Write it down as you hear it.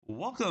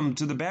Welcome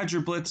to the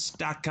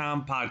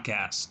BadgerBlitz.com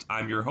podcast.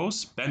 I'm your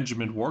host,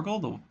 Benjamin Wargel,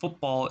 the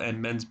football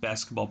and men's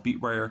basketball beat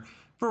writer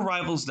for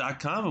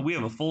Rivals.com, and we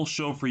have a full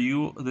show for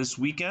you this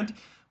weekend.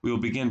 We will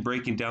begin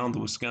breaking down the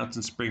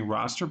Wisconsin spring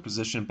roster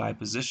position by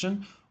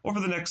position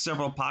over the next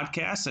several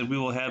podcasts, and we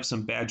will have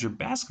some Badger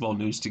basketball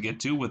news to get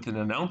to with an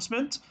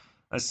announcement,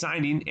 a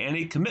signing, and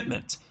a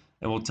commitment.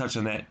 And we'll touch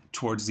on that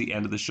towards the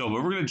end of the show.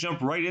 But we're going to jump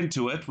right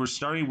into it. We're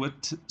starting with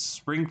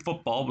spring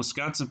football.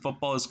 Wisconsin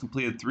football has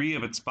completed 3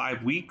 of its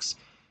 5 weeks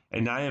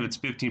and 9 of its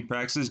 15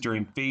 practices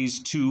during Phase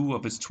 2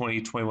 of its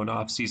 2021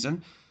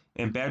 offseason.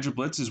 And Badger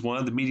Blitz is one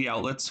of the media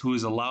outlets who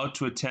is allowed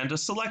to attend a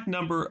select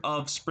number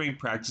of spring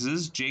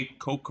practices. Jake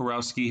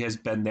Kokorowski has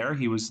been there.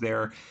 He was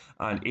there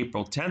on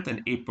April 10th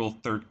and April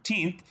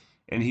 13th.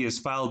 And he has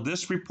filed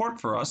this report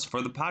for us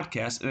for the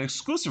podcast, an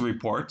exclusive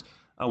report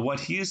on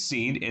what he has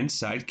seen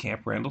inside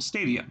Camp Randall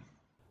Stadium.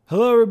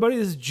 Hello, everybody.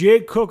 This is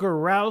Jake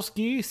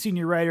Kokorowski,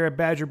 senior writer at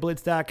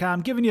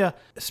BadgerBlitz.com, giving you a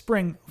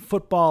spring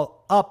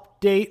football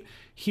update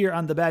here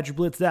on the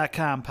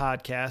BadgerBlitz.com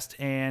podcast.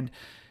 And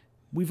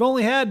we've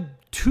only had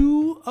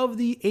 2 of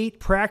the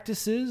 8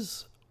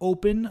 practices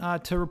open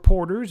to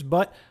reporters,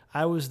 but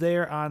I was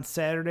there on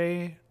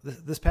Saturday,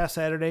 this past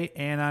Saturday,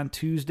 and on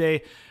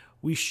Tuesday.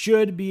 We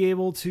should be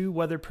able to,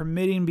 weather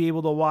permitting, be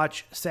able to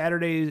watch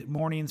Saturday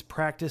morning's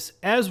practice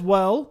as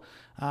well,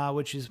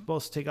 which is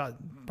supposed to take out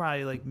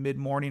probably like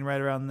mid-morning right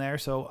around there.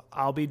 So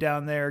I'll be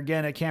down there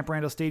again at Camp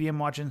Randall Stadium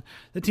watching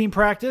the team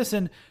practice.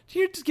 And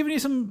here, just giving you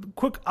some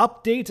quick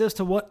updates as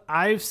to what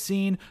I've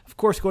seen. Of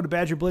course, go to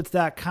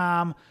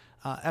BadgerBlitz.com.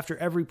 After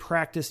every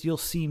practice, you'll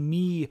see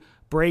me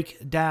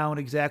break down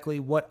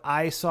exactly what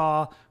I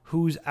saw,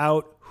 who's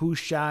out, who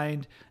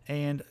shined,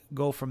 and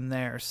go from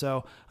there.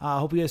 So I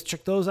hope you guys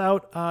check those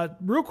out.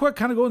 Real quick,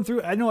 kind of going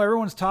through, I know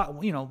everyone's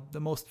taught, the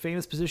most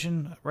famous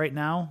position right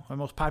now, or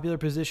most popular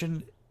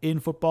position in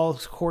football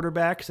is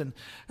quarterbacks. And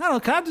I don't know,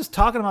 kind of just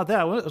talking about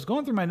that. I was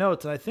going through my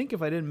notes, and I think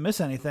if I didn't miss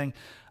anything,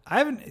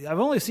 I've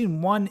only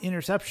seen one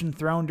interception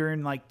thrown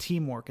during like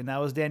teamwork, and that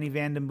was Danny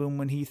Vandenboom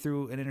when he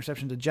threw an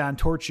interception to John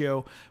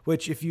Torchio,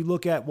 which if you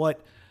look at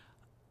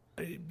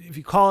if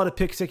you call it a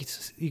pick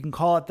six, you can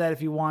call it that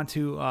if you want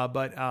to,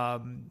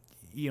 but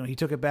he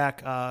took it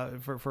back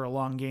for a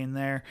long gain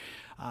there.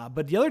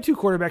 But the other 2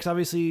 quarterbacks,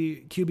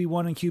 obviously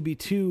QB1 and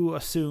QB2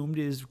 assumed,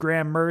 is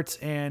Graham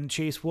Mertz and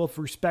Chase Wolf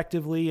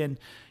respectively. And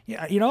you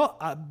take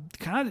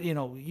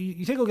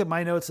a look at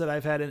my notes that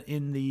I've had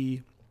in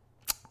the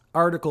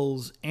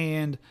articles,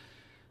 and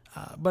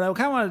but I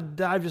kind of want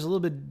to dive just a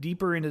little bit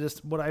deeper into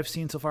just what I've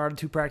seen so far in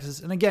 2 practices.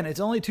 And again, it's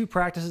only 2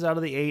 practices out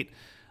of the 8.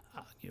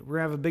 We're going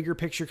to have a bigger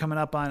picture coming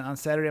up on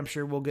Saturday. I'm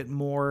sure we'll get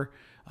more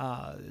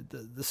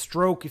the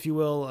stroke, if you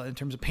will, in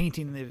terms of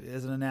painting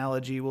as an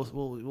analogy.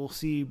 We'll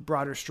see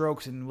broader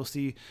strokes, and we'll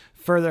see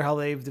further how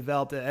they've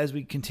developed as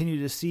we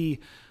continue to see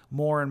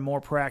more and more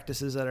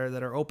practices that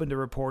are open to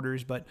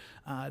reporters. But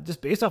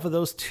just based off of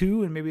those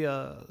 2 and maybe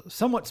a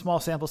somewhat small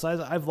sample size,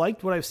 I've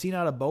liked what I've seen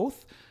out of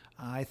both.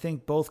 I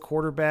think both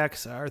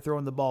quarterbacks are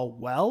throwing the ball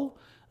well.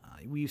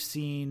 We've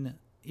seen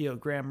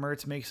Graham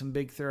Mertz make some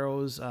big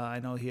throws. I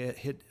know he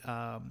hit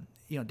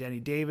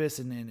Danny Davis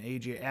and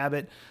AJ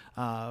Abbott,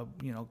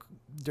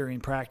 during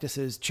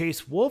practices.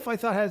 Chase Wolf, I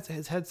thought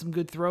has had some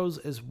good throws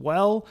as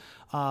well.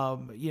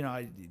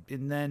 And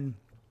then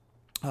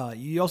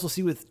you also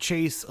see with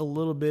Chase a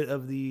little bit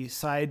of the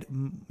side,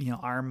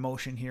 arm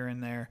motion here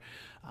and there.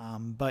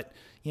 But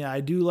I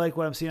do like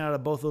what I'm seeing out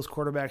of both those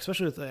quarterbacks,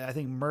 especially with, I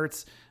think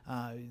Mertz,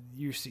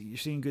 you're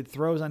seeing good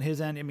throws on his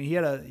end. I mean,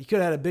 he could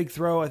have had a big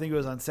throw. I think it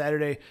was on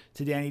Saturday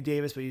to Danny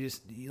Davis, but he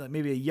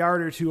maybe a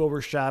yard or 2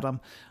 overshot him.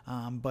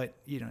 But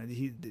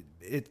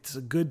it's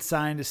a good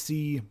sign to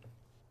see,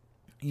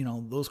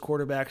 those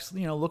quarterbacks,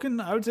 looking,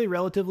 I would say,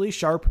 relatively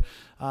sharp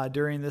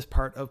during this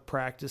part of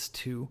practice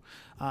too.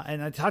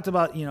 And I talked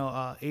about,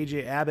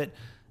 AJ Abbott.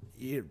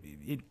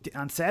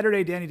 On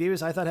Saturday, Danny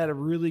Davis, I thought, had a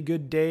really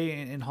good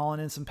day in hauling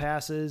in some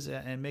passes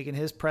and making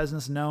his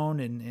presence known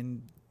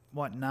and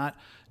whatnot,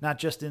 not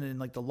just in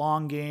like the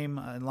long game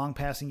and long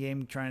passing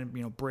game, trying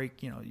to,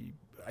 break,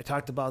 I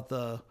talked about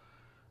the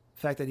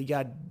fact that he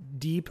got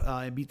deep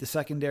and beat the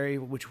secondary,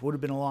 which would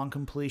have been a long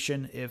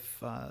completion if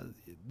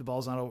the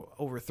ball's not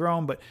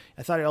overthrown. But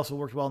I thought he also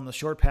worked well in the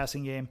short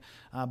passing game.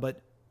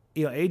 But,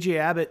 AJ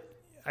Abbott,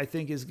 I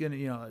think, is going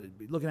to,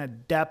 looking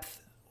at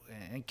depth,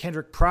 and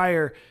Kendrick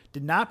Pryor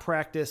did not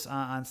practice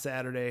on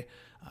Saturday.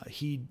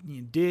 He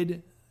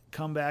did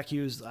come back. He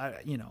was,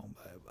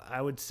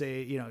 I would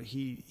say,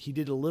 he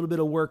did a little bit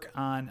of work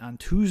on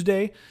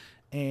Tuesday,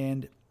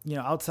 and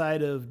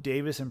outside of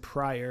Davis and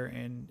Pryor,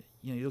 and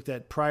you looked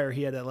at Pryor,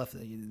 he had that left.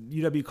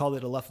 UW called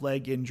it a left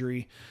leg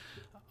injury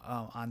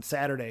on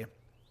Saturday,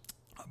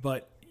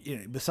 but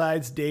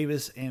besides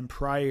Davis and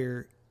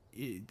Pryor,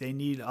 they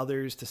need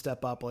others to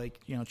step up, like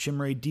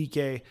Chimere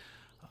Dike,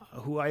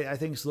 who I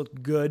think has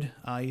looked good.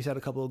 He's had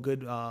a couple of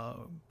good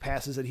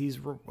passes that he's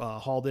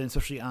hauled in,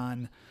 especially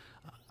on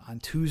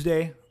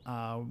Tuesday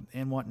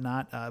and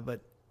whatnot.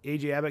 But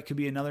A.J. Abbott could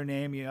be another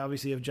name. You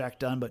obviously have Jack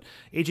Dunn, but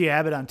A.J.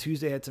 Abbott on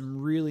Tuesday had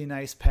some really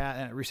nice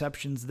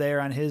receptions there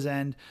on his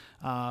end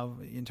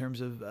in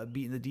terms of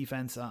beating the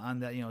defense on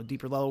that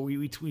deeper level.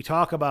 We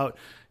talk about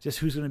just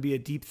who's going to be a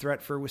deep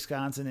threat for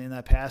Wisconsin in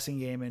that passing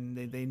game,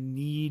 and they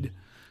need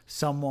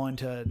someone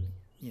to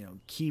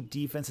keep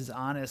defenses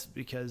honest,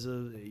 because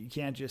you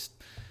can't just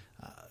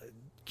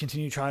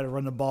continue to try to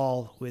run the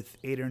ball with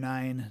 8 or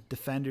 9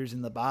 defenders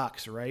in the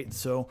box, right?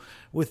 So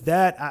with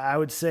that, I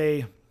would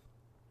say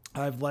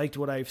I've liked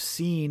what I've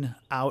seen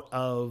out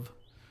of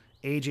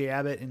A.J.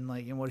 Abbott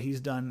and what he's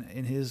done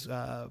in his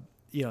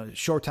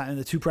short time in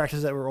the 2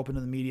 practices that were open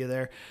to the media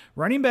there.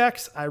 Running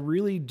backs, I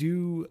really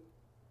do.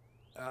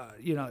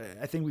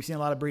 I think we've seen a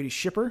lot of Brady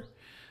Shipper.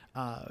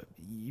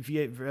 If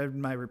you have read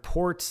my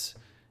reports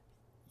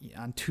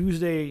on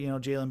Tuesday,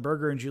 Jalen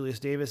Berger and Julius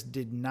Davis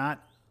did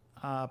not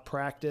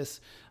practice.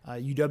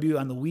 UW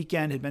on the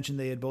weekend had mentioned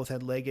they had both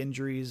had leg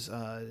injuries.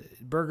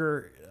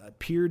 Berger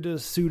appeared to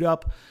suit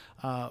up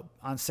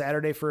on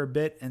Saturday for a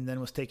bit and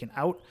then was taken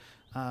out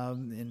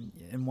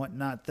and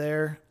whatnot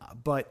there.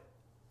 But,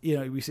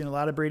 we've seen a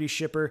lot of Brady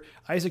Shipper.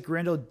 Isaac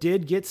Randall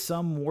did get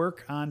some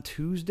work on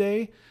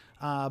Tuesday,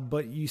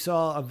 but you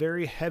saw a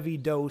very heavy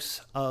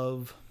dose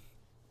of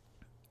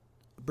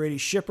Brady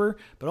Shipper,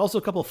 but also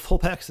a couple of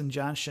fullbacks in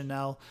John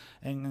Chanel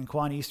and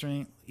Quan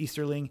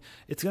Easterling.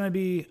 It's going to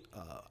be,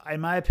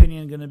 in my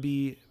opinion, going to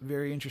be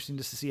very interesting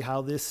just to see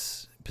how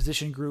this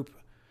position group,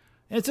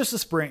 and it's just a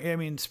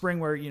spring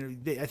where,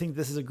 I think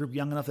this is a group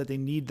young enough that they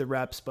need the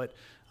reps, but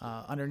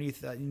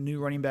underneath new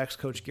running backs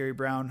coach Gary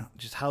Brown,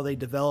 just how they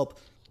develop,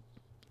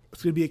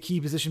 it's going to be a key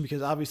position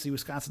because obviously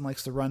Wisconsin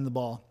likes to run the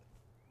ball,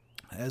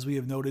 as we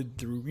have noted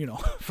through,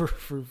 for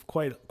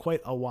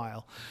quite a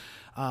while.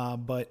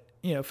 But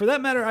for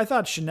that matter, I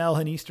thought Chanel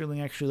and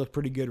Easterling actually looked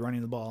pretty good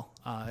running the ball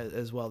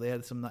as well. They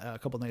had a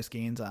couple nice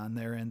gains on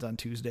their ends on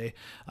Tuesday.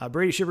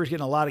 Brady Shipper's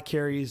getting a lot of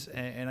carries,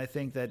 and I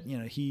think that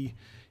he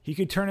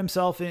could turn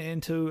himself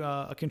into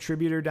a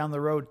contributor down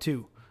the road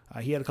too.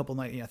 He had a couple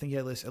nice. I think he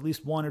had at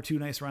least 1 or 2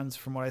 nice runs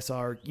from what I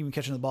saw, or even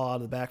catching the ball out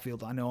of the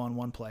backfield. I know on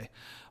one play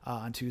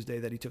on Tuesday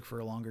that he took for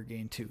a longer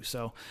gain too.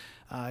 So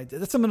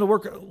that's something to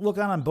look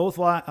on both.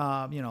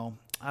 I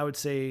would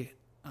say.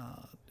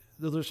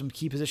 Those are some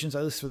key positions,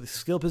 at least for the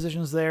skill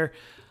positions there.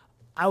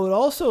 I would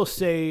also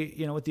say,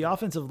 with the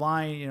offensive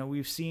line,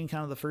 we've seen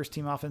kind of the first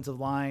team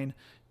offensive line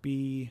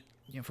be,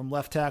 from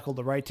left tackle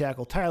to right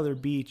tackle, Tyler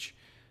Beach,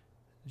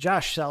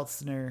 Josh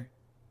Seltzner,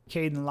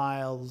 Caden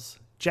Lyles,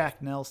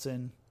 Jack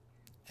Nelson,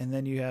 and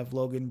then you have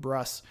Logan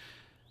Bruss.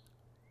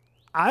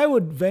 I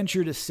would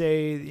venture to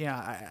say,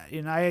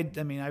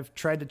 I've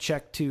tried to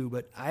check too,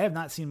 but I have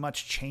not seen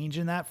much change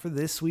in that for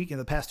this week in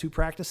the past 2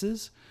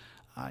 practices.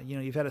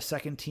 You've had a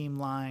second team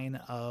line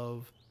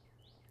of,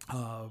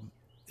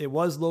 it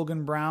was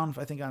Logan Brown,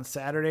 I think on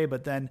Saturday,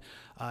 but then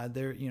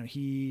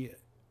Riley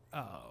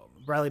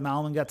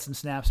Malman got some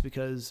snaps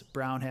because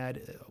Brown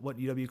had what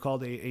UW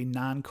called a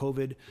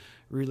non-COVID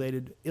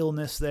related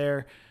illness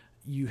there.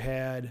 You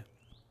had,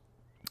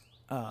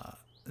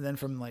 then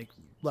from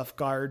left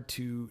guard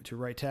to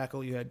right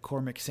tackle, you had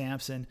Cormac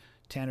Sampson,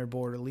 Tanner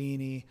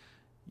Bortolini,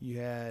 you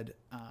had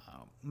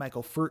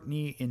Michael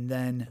Furtney, and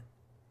then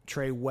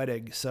Trey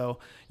Wettig. So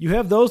you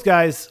have those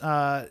guys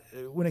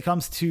when it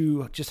comes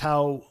to just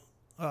how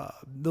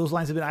those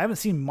lines have been. I haven't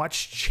seen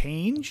much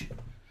change,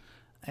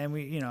 and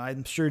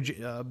I'm sure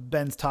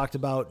Ben's talked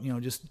about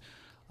just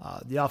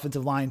the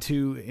offensive line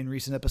too in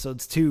recent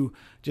episodes too.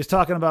 Just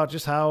talking about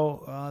just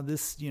how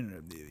this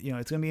it's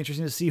going to be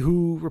interesting to see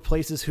who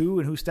replaces who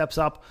and who steps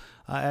up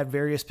at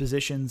various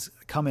positions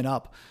coming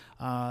up.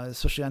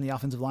 Especially on the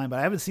offensive line, but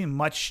I haven't seen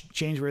much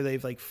change where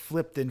they've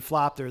flipped and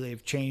flopped or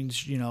they've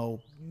changed,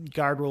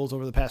 guard roles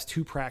over the past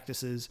 2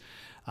 practices.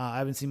 I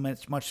haven't seen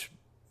much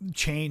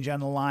change on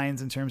the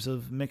lines in terms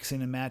of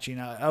mixing and matching.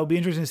 It'll be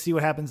interesting to see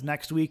what happens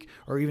next week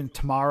or even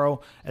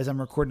tomorrow as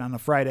I'm recording on a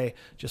Friday,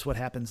 just what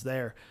happens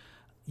there.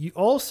 You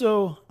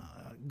also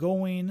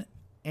going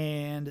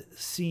and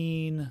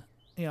seeing,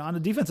 on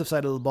the defensive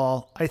side of the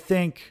ball, I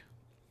think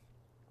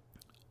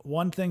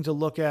one thing to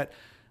look at,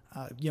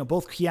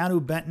 both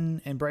Keanu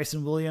Benton and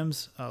Bryson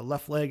Williams,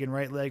 left leg and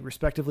right leg,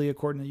 respectively,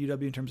 according to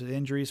UW in terms of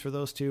injuries for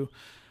those two.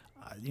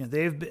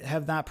 They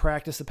have not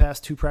practiced the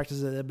past 2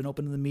 practices that have been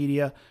open to the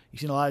media.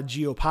 You've seen a lot of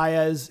Gio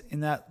Paez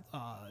in that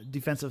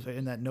defensive,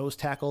 in that nose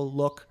tackle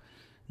look.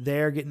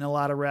 They're getting a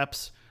lot of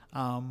reps.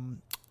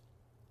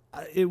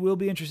 It will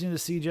be interesting to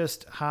see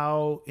just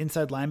how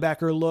inside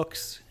linebacker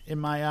looks in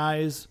my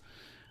eyes.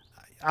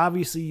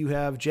 Obviously, you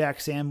have Jack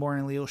Sanborn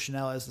and Leo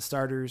Chanel as the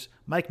starters.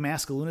 Mike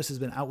Mascalunas has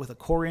been out with a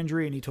core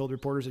injury, and he told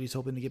reporters that he's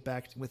hoping to get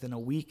back within a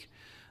week.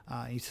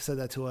 He said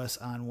that to us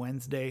on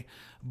Wednesday.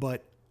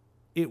 But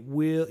it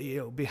will,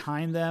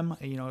 behind them,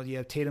 you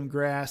have Tatum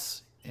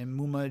Grass and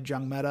Muma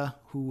Jangmeta,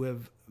 who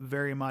have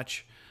very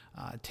much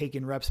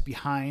taken reps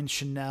behind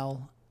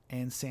Chanel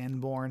and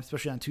Sanborn,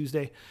 especially on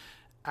Tuesday.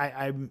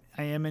 I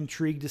am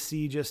intrigued to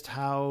see just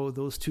how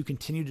those two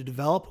continue to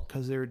develop,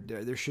 because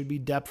there should be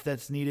depth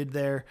that's needed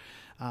there.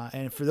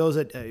 And for those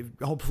that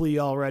hopefully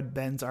y'all read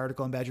Ben's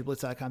article on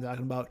BadgerBlitz.com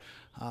talking about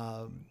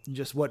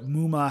just what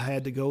Muma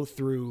had to go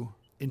through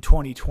in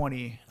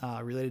 2020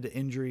 related to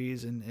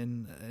injuries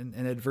and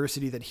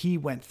adversity that he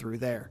went through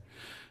there.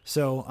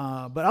 So,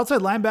 but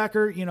outside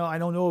linebacker, I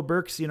know Noah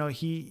Burks,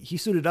 he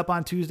suited up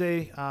on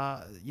Tuesday.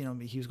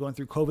 He was going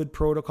through COVID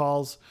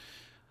protocols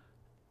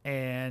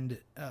and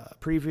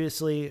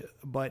previously,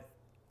 but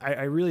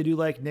I really do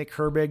like Nick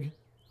Herbig.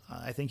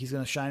 I think he's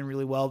going to shine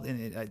really well.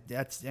 And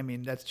that's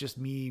just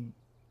me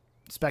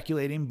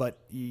speculating, but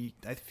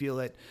I feel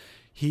that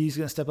he's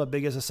going to step up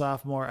big as a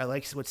sophomore. I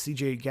like what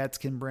CJ Getz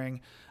can bring.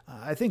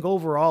 I think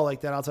overall,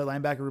 like that outside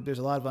linebacker group, there's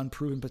a lot of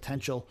unproven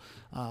potential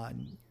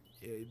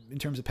in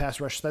terms of pass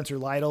rush. Spencer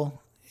Lytle,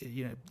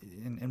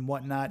 and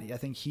whatnot. I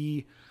think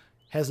he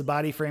has a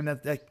body frame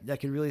that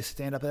could really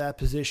stand up at that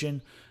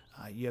position.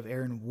 You have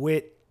Aaron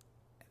Witt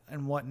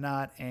and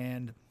whatnot,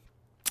 and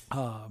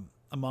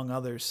among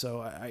others.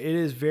 So it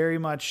is very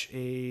much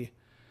and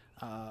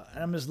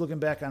I'm just looking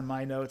back on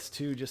my notes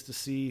too, just to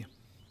see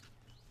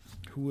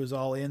who was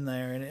all in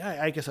there. And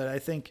like I said, I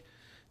think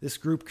this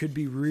group could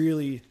be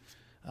really,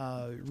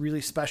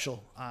 really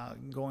special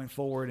going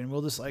forward. And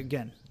we'll just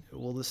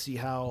see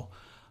how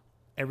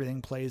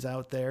everything plays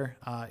out there.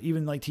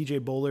 Even like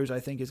TJ Bowlers, I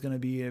think is going to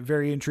be a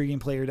very intriguing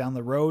player down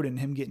the road, and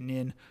him getting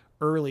in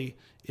early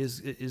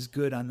is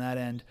good on that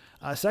end.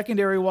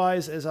 Secondary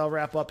wise, as I'll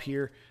wrap up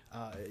here,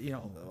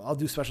 I'll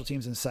do special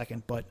teams in a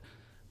second, but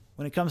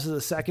when it comes to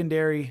the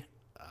secondary,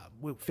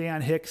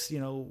 Faion Hicks,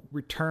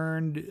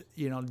 returned,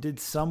 did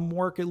some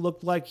work. It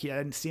looked like I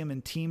didn't see him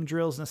in team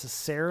drills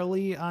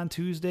necessarily on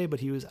Tuesday,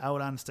 but he was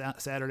out on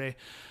Saturday.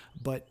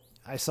 But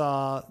I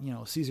saw,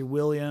 Caesar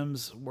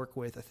Williams work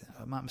with, if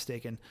I'm not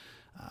mistaken,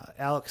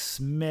 Alex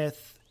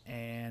Smith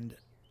and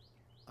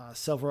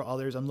several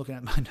others. I'm looking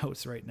at my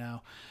notes right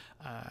now.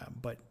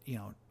 But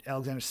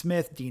Alexander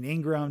Smith, Dean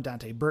Ingram,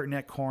 Dante Burton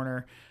at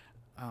corner.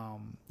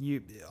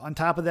 You on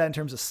top of that in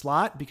terms of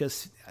slot,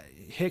 because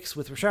Hicks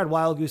with Rashard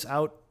Wildgoose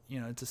out,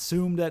 it's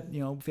assumed that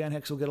Faion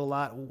Hicks will get a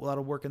lot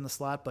of work in the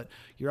slot, but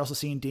you're also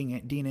seeing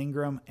Dean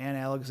Ingram and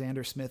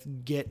Alexander Smith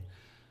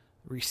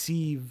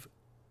receive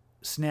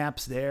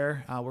snaps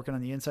there, working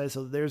on the inside.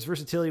 So there's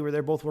versatility where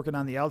they're both working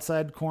on the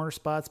outside corner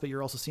spots, but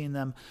you're also seeing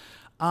them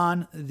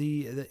on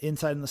the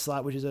inside in the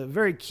slot, which is a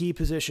very key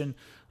position.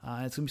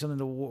 It's going to be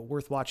something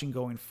worth watching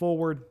going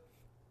forward.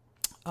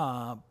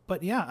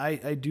 But yeah,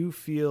 I do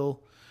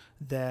feel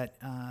that,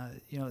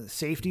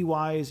 safety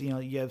wise,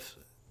 you have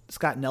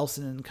Scott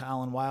Nelson and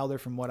Colin Wilder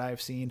from what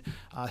I've seen.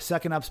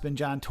 Second up's been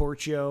John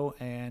Torchio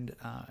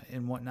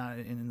and whatnot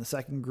in the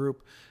second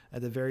group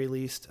at the very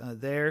least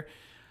there.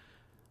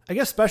 I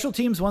guess special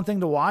teams, one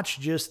thing to watch,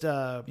 just,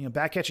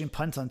 back catching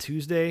punts on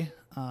Tuesday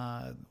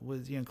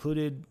was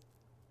included,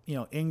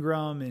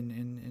 Ingram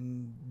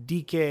and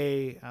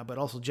DK, but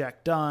also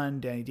Jack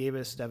Dunn, Danny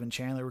Davis, Devin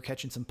Chandler were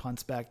catching some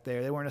punts back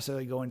there. They weren't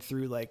necessarily going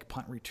through like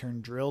punt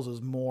return drills. It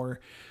was more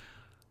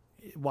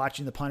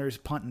watching the punters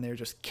punt and they're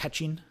just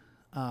catching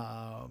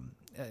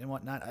and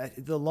whatnot.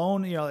 The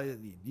lone,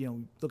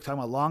 look, talking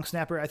about long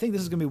snapper, I think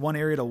this is going to be one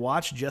area to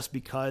watch just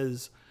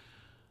because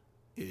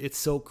it's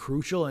so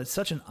crucial and it's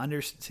such an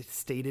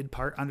underrated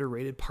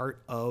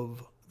part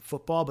of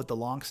football, but the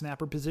long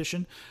snapper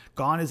position.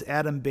 Gone is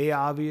Adam Bay,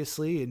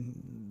 obviously,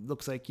 and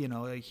looks like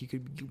he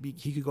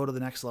could go to the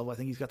next level. I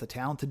think he's got the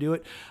talent to do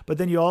it. But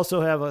then you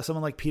also have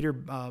someone like Peter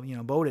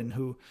Bowden,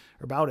 who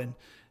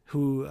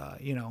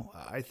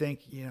I think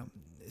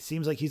it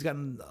seems like he's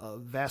gotten a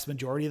vast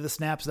majority of the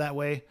snaps that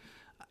way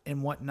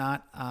and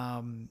whatnot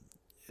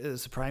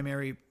as a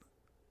primary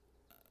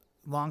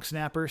long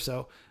snapper.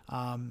 So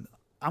I'm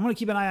going to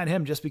keep an eye on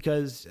him just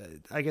because,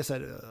 like I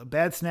said, a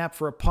bad snap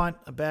for a punt,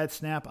 a bad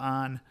snap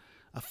on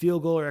a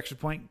field goal or extra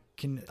point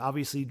can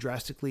obviously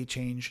drastically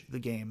change the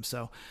game.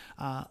 So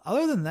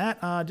other than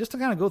that, just to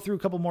kind of go through a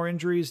couple more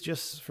injuries,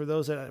 just for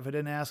those that if I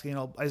didn't ask,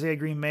 Isaiah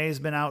Green May has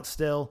been out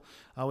still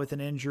with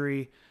an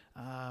injury.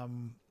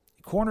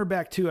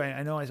 Cornerback too.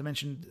 I know, as I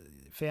mentioned,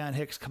 Faion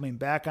Hicks coming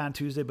back on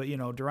Tuesday, but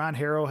Duron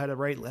Harrow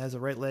has a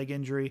right leg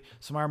injury.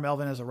 Samar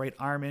Melvin has a right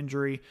arm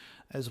injury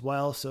as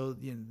well. So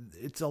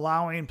it's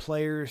allowing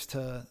players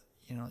to,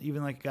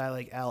 even like a guy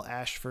like Al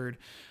Ashford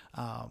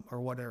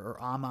or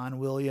Amon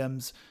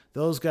Williams,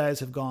 those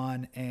guys have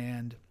gone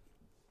and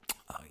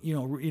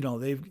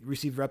they've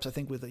received reps. I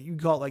think with you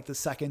call it like the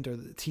second or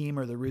the team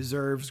or the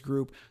reserves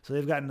group. So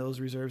they've gotten those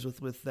reserves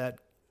with that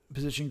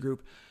position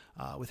group.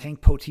 With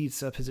Hank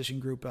Poteet's position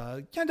group,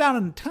 kind of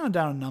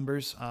down in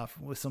numbers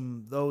with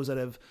some those that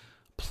have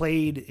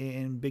played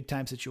in big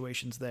time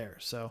situations there.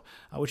 So,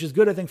 which is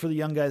good, I think, for the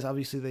young guys.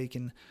 Obviously, they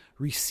can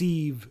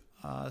receive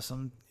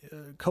some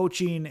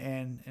coaching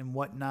and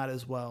whatnot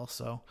as well.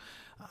 So,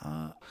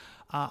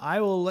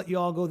 I will let you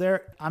all go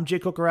there. I'm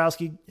Jake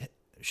Kokorowski,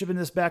 shipping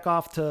this back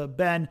off to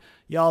Ben.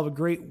 Y'all have a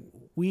great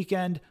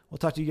weekend. We'll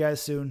talk to you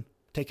guys soon.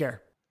 Take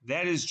care.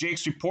 That is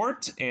Jake's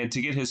report, and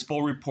to get his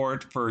full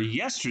report for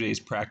yesterday's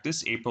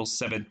practice, April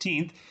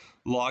 17th,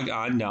 log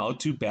on now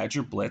to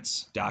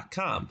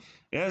BadgerBlitz.com.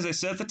 And as I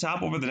said at the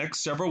top, over the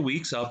next several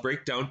weeks, I'll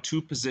break down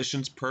 2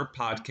 positions per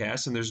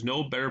podcast, and there's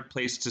no better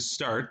place to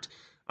start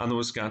on the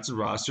Wisconsin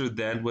roster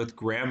than with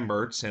Graham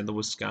Mertz and the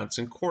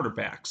Wisconsin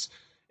quarterbacks.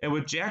 And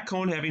with Jack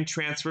Cohn having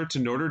transferred to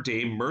Notre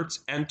Dame, Mertz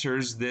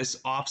enters this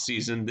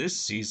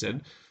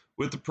season,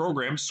 with the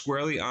program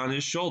squarely on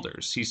his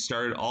shoulders. He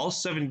started all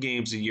 7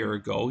 games a year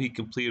ago. He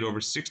completed over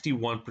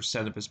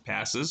 61% of his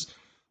passes,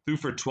 threw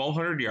for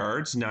 1,200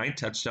 yards, 9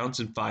 touchdowns,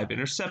 and 5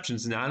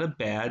 interceptions. Not a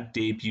bad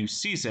debut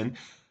season.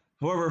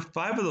 However,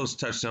 5 of those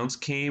touchdowns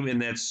came in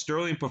that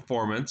sterling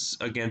performance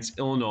against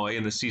Illinois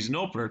in the season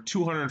opener.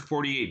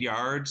 248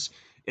 yards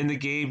in the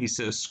game. He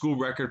set a school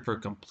record for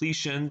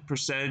completion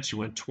percentage. He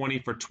went 20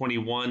 for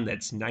 21.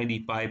 That's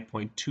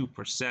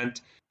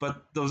 95.2%.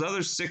 But those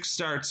other 6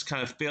 starts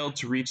kind of failed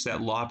to reach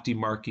that lofty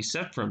mark he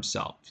set for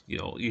himself.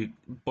 You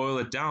boil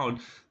it down,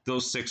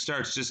 those 6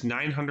 starts, just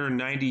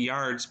 990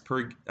 yards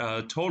per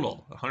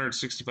total,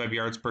 165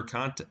 yards per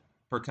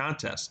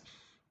contest.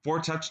 4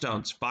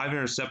 touchdowns, 5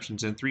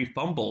 interceptions, and 3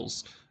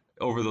 fumbles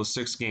over those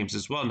 6 games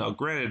as well. Now,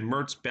 granted,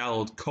 Mertz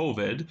battled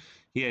COVID.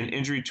 He had an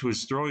injury to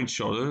his throwing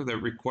shoulder that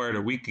required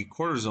a weekly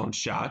cortisone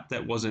shot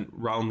that wasn't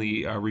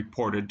roundly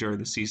reported during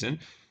the season.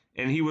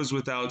 And he was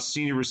without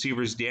senior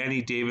receivers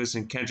Danny Davis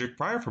and Kendrick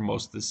Pryor for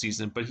most of the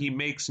season. But he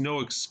makes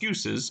no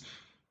excuses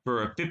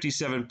for a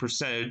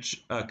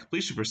 57%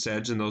 completion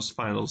percentage in those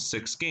final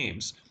 6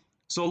 games.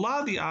 So a lot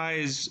of the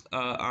eyes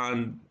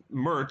on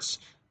Mertz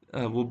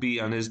will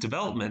be on his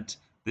development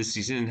this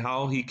season and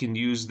how he can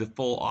use the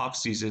full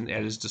offseason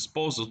at his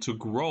disposal to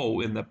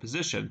grow in the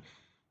position.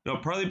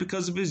 Partly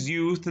because of his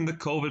youth and the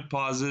COVID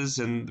pauses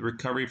and the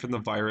recovery from the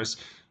virus,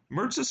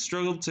 Mertz has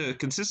struggled to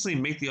consistently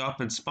make the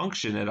offense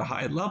function at a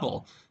high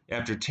level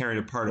after tearing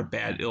apart a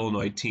bad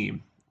Illinois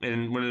team.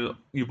 And when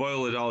you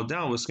boil it all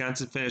down,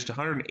 Wisconsin finished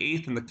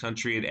 108th in the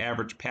country in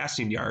average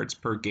passing yards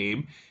per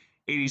game,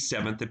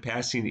 87th in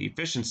passing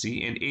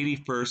efficiency, and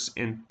 81st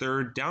in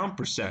third down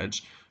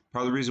percentage.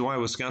 Part of the reason why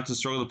Wisconsin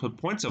struggled to put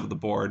points over the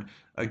board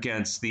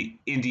against the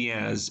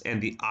Indianas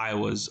and the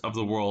Iowas of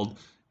the world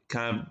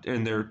kind of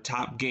in their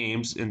top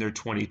games in their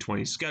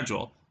 2020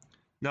 schedule.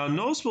 Now, a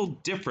noticeable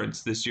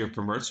difference this year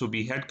for Mertz will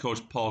be head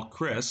coach Paul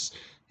Chryst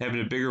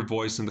having a bigger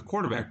voice in the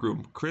quarterback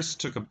room. Chryst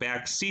took a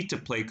back seat to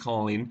play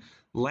calling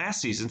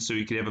last season so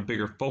he could have a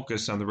bigger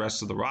focus on the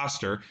rest of the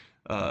roster.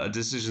 A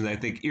decision that I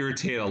think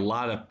irritated a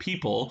lot of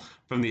people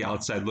from the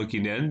outside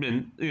looking in.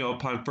 And,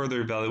 upon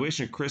further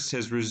evaluation, Chryst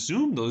has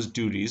resumed those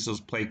duties,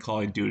 those play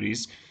calling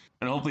duties.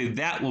 And hopefully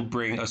that will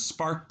bring a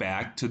spark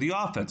back to the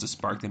offense, a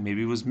spark that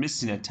maybe was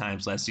missing at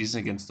times last season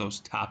against those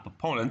top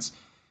opponents.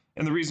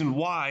 And the reason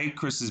why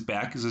Chryst is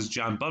back is as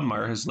John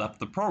Budmeyer has left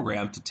the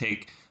program to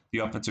take the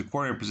offensive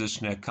coordinator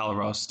position at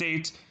Colorado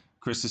State.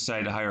 Chryst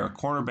decided to hire a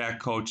cornerback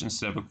coach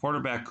instead of a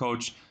quarterback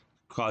coach,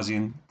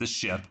 causing the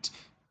shift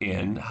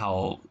in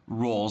how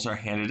roles are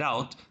handed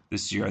out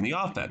this year in the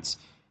offense.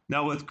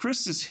 Now, with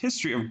Chryst's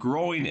history of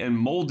growing and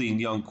molding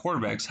young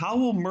quarterbacks, how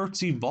will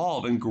Mertz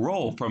evolve and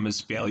grow from his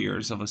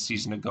failures of a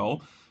season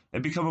ago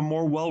and become a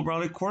more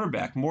well-rounded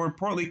quarterback? More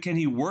importantly, can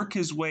he work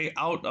his way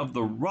out of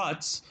the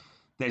ruts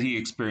that he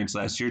experienced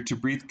last year to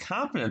breathe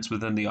confidence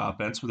within the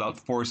offense without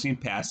forcing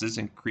passes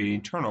and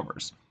creating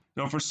turnovers?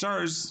 For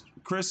starters,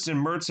 Chryst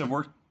and Mertz have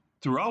worked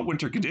throughout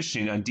winter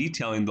conditioning on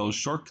detailing those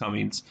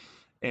shortcomings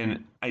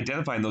and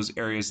identifying those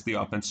areas the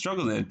offense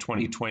struggled in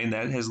 2020, and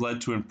that has led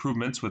to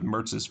improvements with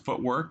Mertz's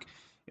footwork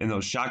in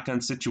those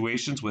shotgun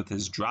situations, with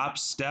his drop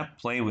step,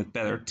 playing with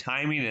better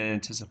timing and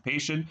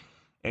anticipation,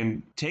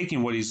 and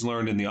taking what he's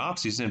learned in the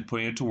offseason and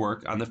putting it to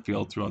work on the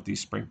field throughout these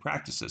spring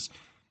practices.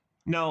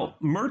 Now,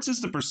 Mertz is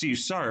the perceived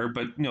starter,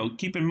 but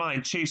keep in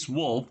mind Chase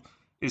Wolf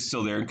is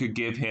still there and could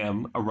give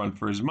him a run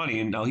for his money.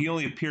 And now he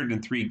only appeared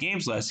in 3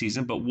 games last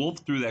season, but Wolf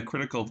threw that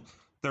critical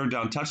third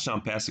down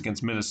touchdown pass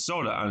against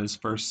Minnesota on his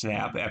first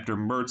snap after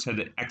Mertz had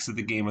to exit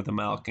the game with a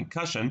mild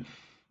concussion.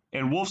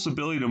 And Wolf's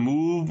ability to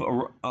move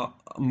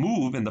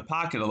in the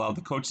pocket allowed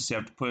the coaches to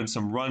have to put in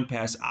some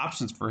run-pass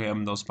options for him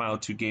in those final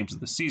 2 games of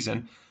the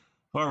season.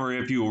 However,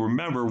 if you will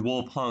remember,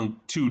 Wolf hung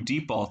 2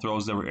 deep ball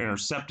throws that were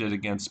intercepted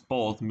against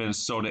both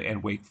Minnesota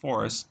and Wake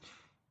Forest.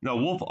 Now,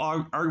 Wolf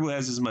arguably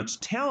has as much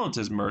talent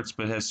as Mertz,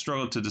 but has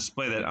struggled to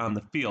display that on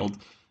the field,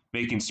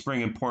 making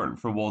spring important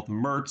for both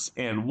Mertz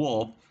and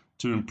Wolf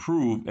to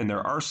improve in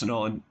their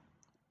arsenal. And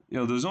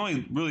there's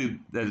only really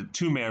a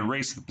 2-man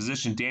race at the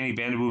position. Danny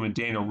Vanderboom and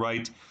Daniel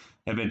Wright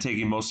have been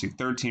taking mostly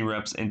 13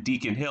 reps, and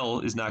Deacon Hill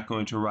is not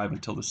going to arrive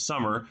until the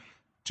summer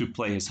to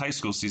play his high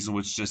school season,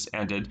 which just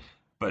ended.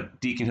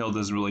 But Deacon Hill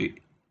doesn't really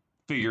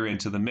figure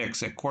into the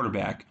mix at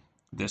quarterback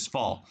this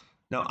fall.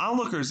 Now,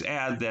 onlookers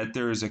add that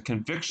there is a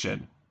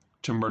conviction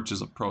to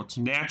Mertz's approach,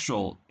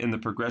 natural in the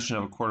progression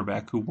of a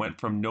quarterback who went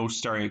from no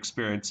starting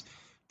experience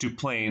to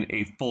playing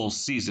a full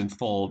season.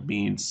 Full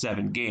means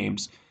 7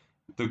 games.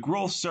 The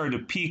growth started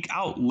to peak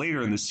out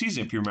later in the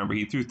season. If you remember,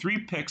 he threw 3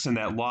 picks in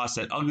that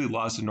ugly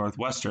loss to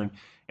Northwestern,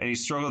 and he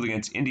struggled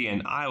against Indiana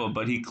and Iowa,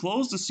 but he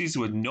closed the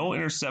season with no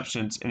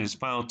interceptions in his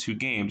final 2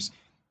 games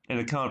and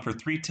accounted for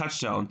 3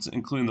 touchdowns,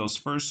 including those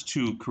first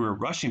 2 career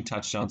rushing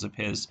touchdowns of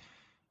his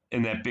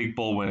in that big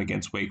bowl win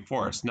against Wake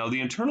Forest. Now,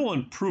 the internal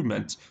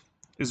improvement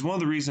is one of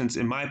the reasons,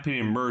 in my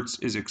opinion,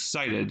 Mertz is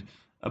excited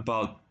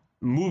about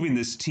moving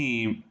this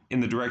team in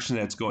the direction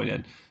that it's going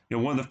in.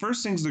 One of the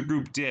first things the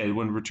group did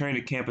when returning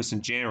to campus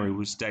in January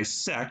was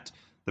dissect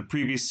the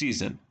previous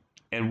season.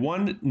 And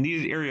one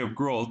needed area of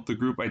growth the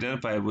group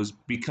identified was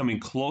becoming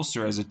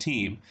closer as a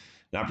team,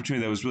 an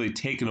opportunity that was really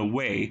taken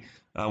away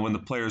when the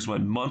players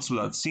went months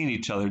without seeing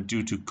each other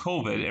due to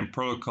COVID and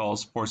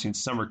protocols forcing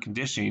summer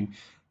conditioning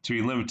to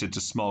be limited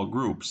to small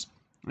groups.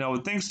 Now,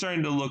 with things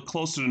starting to look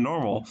closer to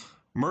normal,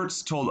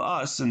 Mertz told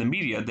us in the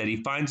media that he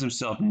finds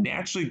himself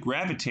naturally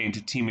gravitating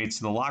to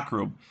teammates in the locker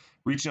room,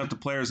 reaching out to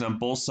players on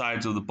both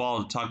sides of the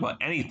ball to talk about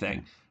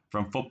anything,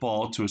 from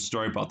football to a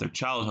story about their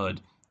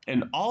childhood.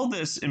 And all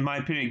this, in my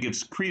opinion,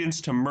 gives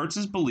credence to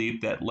Mertz's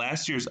belief that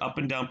last year's up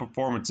and down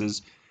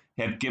performances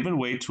have given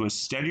way to a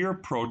steadier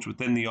approach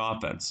within the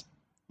offense.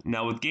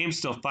 Now, with games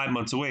still 5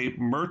 months away,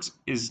 Mertz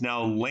is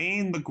now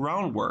laying the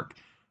groundwork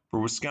for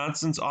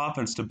Wisconsin's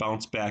offense to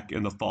bounce back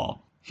in the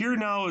fall. Here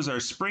now is our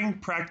spring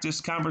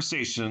practice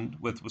conversation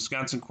with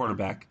Wisconsin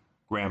quarterback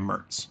Graham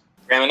Mertz.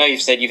 Graham, I know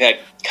you've said you've had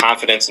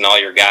confidence in all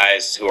your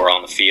guys who are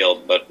on the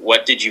field, but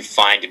what did you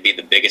find to be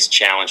the biggest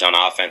challenge on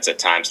offense at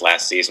times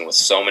last season with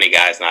so many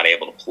guys not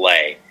able to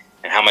play?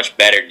 And how much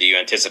better do you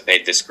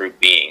anticipate this group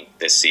being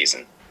this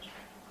season?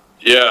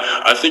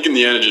 Yeah, I think in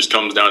the end it just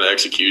comes down to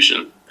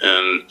execution.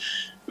 And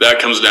that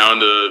comes down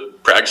to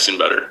practicing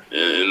better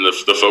and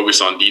the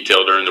focus on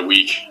detail during the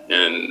week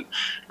and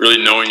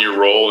really knowing your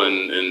role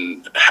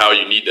and how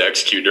you need to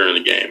execute during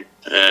the game.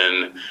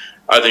 And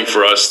I think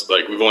for us,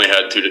 like, we've only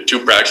had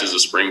two practices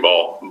of spring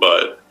ball,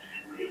 but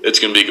it's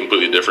going to be a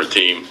completely different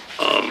team.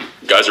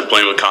 Guys are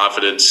playing with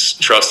confidence,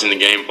 trusting the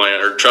game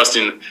plan, or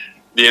trusting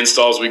the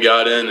installs we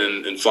got in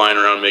and flying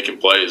around making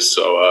plays.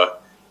 So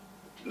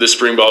this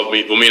spring ball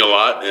will mean a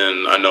lot,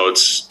 and I know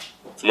it's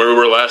from where we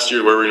were last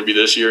year to where we're going to be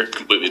this year,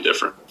 completely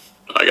different.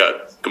 I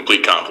got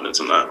complete confidence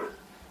in that.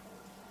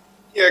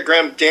 Yeah,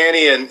 Graham,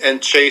 Danny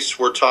and Chase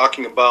were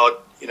talking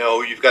about,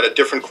 you've got a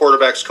different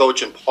quarterbacks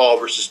coach in Paul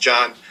versus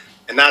John,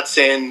 and not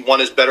saying one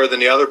is better than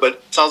the other, but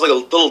it sounds like a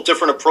little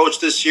different approach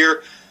this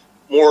year,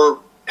 more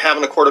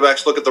having the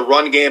quarterbacks look at the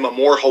run game, a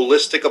more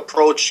holistic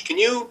approach. Can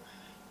you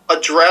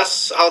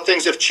address how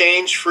things have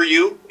changed for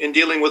you in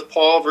dealing with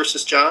Paul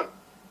versus John?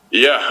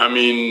 Yeah, I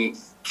mean,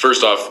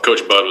 first off,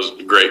 Coach Bud was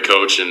a great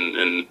coach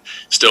and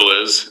still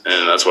is,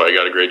 and that's why I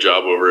got a great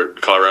job over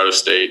at Colorado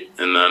State.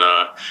 And then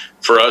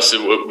for us,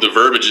 the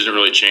verbiage didn't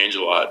really change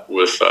a lot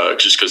with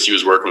just because he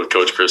was working with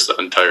Coach Chris the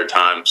entire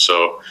time.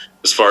 So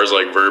as far as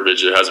like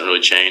verbiage, it hasn't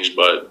really changed,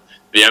 but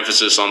the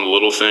emphasis on the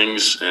little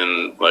things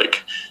and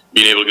like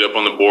being able to get up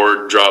on the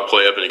board, draw a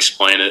play up and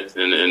explain it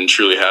and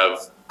truly have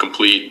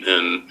complete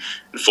and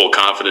full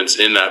confidence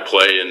in that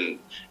play and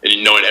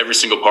knowing every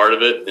single part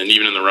of it and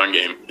even in the run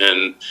game.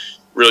 And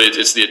really,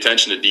 it's the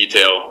attention to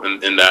detail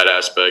in that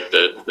aspect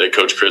that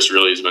Coach Chris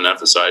really has been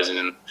emphasizing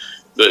in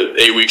the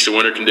 8 weeks of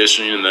winter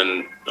conditioning and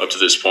then up to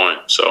this point.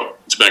 So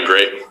it's been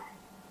great.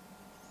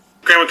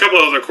 Graham, a couple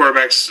of other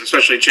quarterbacks,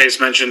 especially Chase,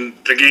 mentioned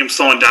the game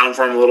slowing down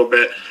for him a little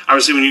bit.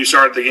 Obviously, when you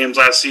started the games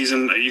last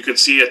season, you could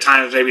see at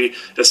times maybe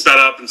it sped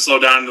up and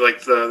slowed down to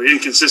like the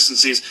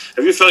inconsistencies.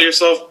 Have you felt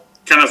yourself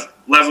kind of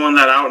leveling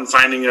that out and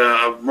finding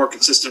a more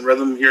consistent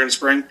rhythm here in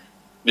spring?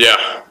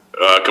 Yeah,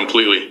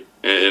 completely.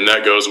 And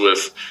that goes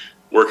with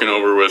working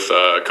over with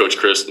Coach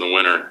Chris in the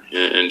winter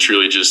and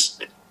truly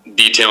just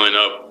detailing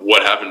up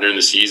what happened during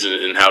the season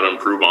and how to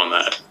improve on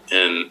that,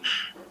 and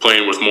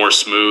playing with more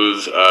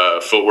smooth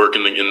footwork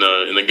in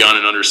the gun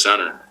and under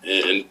center,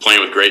 and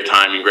playing with great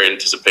timing, great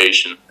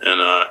anticipation.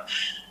 And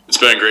it's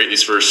been great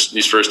these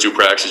first 2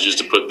 practices just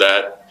to put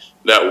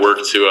that work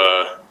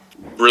to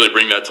really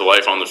bring that to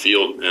life on the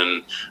field.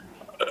 And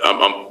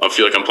I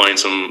feel like I'm playing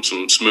some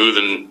smooth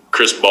and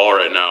crisp ball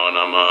right now, and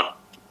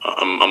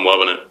I'm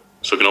loving it.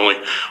 So it can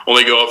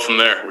only go up from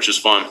there, which is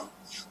fun.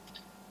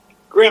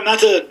 Graham, not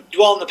to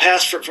dwell in the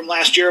past from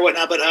last year or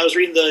whatnot, but I was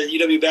reading the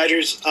UW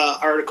Badgers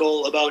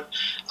article about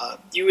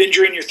you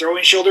injuring your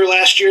throwing shoulder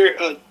last year.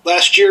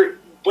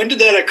 When did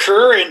that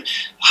occur, and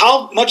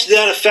how much did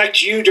that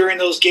affect you during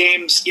those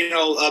games? In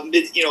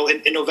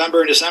November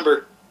and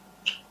December.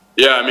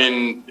 Yeah, I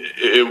mean,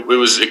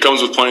 it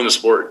comes with playing the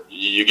sport.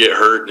 You get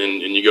hurt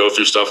and you go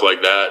through stuff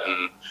like that,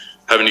 and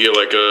having to get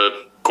like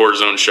a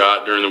cortisone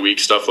shot during the week,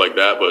 stuff like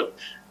that. But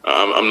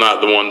I'm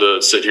not the one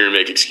to sit here and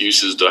make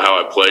excuses to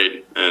how I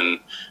played, and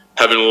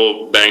having a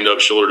little banged up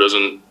shoulder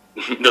doesn't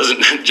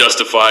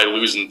justify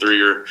losing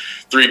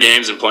three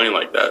games and playing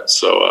like that.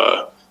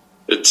 So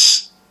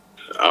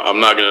I'm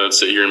not going to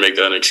sit here and make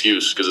that an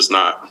excuse, because it's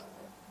not.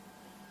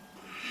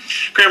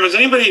 Graham, has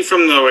anybody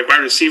from the wide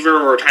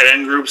receiver or tight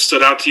end group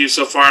stood out to you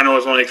so far? I know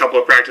it's only a couple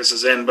of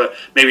practices in, but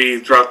maybe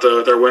throughout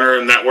their winter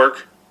and that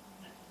work?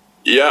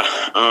 Yeah,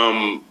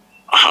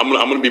 I'm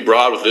going to be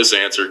broad with this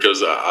answer,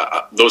 because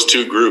those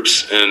 2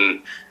 groups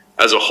and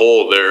as a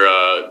whole,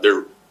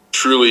 they're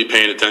truly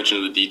paying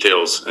attention to the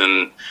details.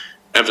 And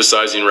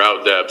emphasizing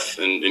route depth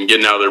and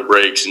getting out of their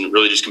breaks and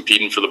really just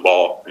competing for the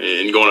ball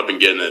and going up and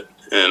getting it.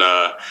 And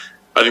I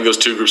think those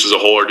two groups as a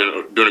whole are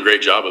doing a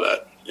great job of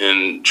that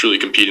and truly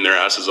competing their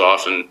asses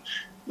off and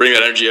bringing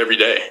that energy every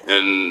day.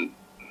 And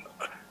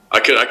I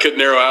could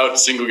narrow out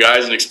single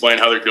guys and explain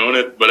how they're doing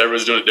it, but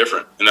everyone's doing it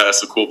different, and that's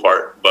the cool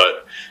part.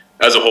 But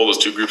as a whole, those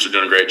two groups are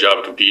doing a great job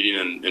of competing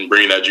and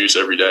bringing that juice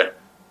every day.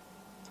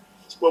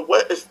 Well,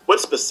 what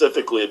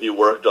specifically have you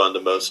worked on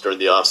the most during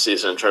the off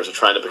season in terms of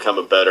trying to become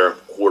a better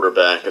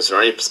quarterback? Is there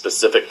any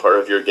specific part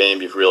of your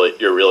game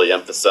you're really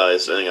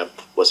emphasized? I think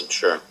I wasn't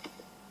sure.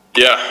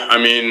 Yeah,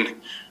 I mean,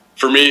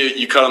 for me,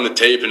 you cut on the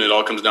tape, and it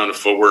all comes down to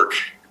footwork.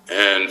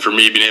 And for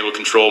me, being able to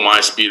control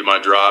my speed of my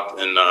drop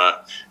and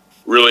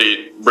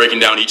really breaking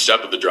down each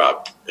step of the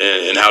drop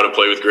and how to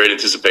play with great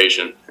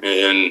anticipation.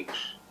 And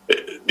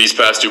these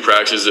past two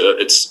practices,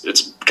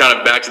 it's kind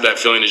of back to that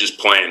feeling of just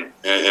playing,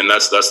 and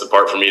that's the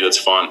part for me that's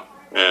fun.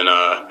 And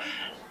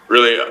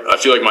really, I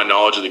feel like my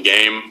knowledge of the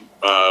game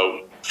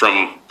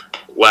from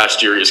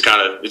last year is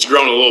it's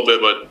grown a little bit,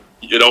 but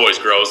it always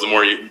grows. The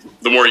more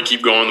you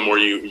keep going, the more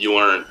you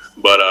learn.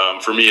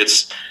 But for me,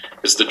 it's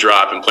the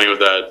drop and playing with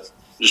that,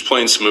 just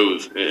playing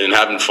smooth and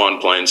having fun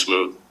playing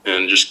smooth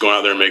and just going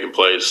out there and making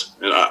plays.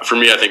 And for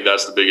me, I think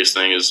that's the biggest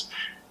thing is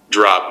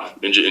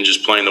drop and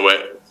just playing the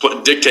way,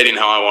 dictating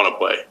how I want to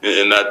play.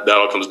 And that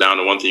all comes down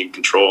to one thing you can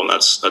control, and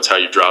that's how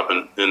you drop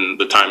in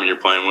the timing you're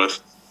playing with.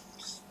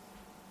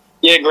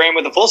 Yeah, Graham,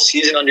 with the full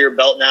season under your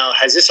belt now,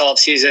 has this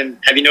offseason,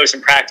 have you noticed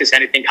in practice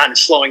anything kind of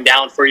slowing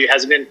down for you?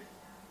 Has it been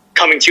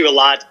coming to you a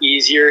lot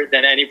easier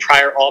than any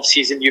prior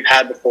offseason you've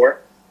had before?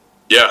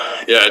 Yeah,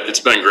 it's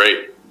been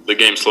great. The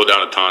game slowed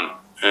down a ton.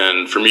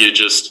 And for me to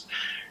just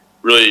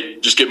really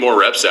just get more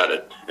reps at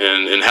it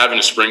and having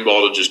a spring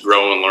ball to just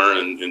grow and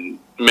learn and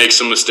make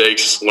some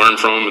mistakes, learn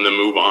from them, and then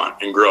move on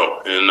and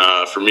grow.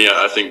 And for me,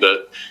 I think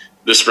that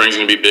this spring's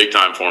going to be big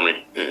time for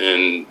me,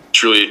 and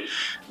truly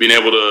being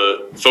able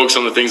to focus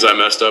on the things I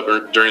messed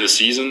up during the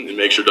season and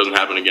make sure it doesn't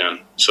happen again.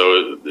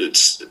 So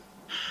it's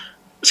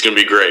going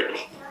to be great.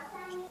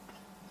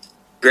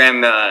 Graham,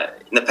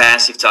 in the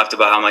past, you've talked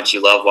about how much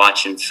you love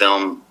watching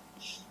film.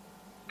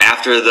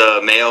 After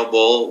the Mayo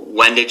Bowl,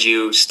 when did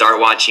you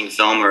start watching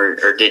film,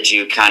 or did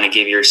you kind of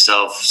give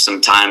yourself some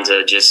time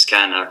to just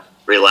kind of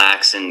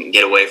relax and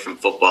get away from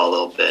football a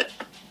little bit?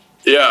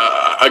 Yeah,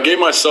 I gave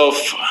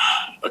myself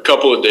a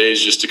couple of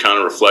days just to kind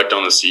of reflect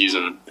on the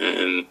season,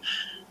 and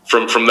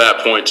from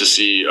that point to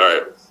see, all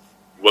right,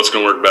 what's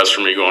going to work best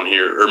for me going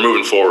here or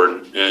moving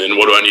forward, and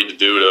what do I need to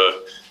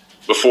do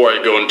before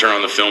I go and turn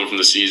on the film from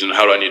the season,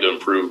 how do I need to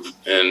improve,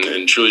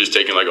 and truly just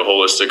taking like a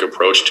holistic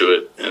approach to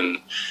it. And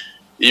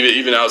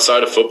even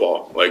outside of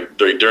football, like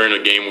during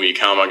a game week,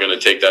 how am I going to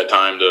take that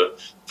time to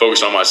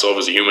focus on myself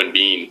as a human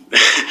being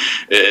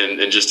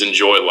and just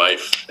enjoy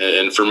life?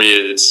 And for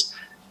me,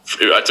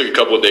 I took a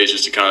couple of days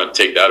just to kind of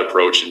take that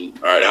approach and,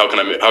 all right, how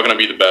can I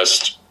be the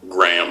best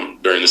Graham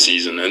during the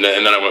season? And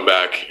then I went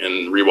back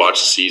and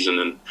rewatched the season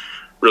and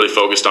really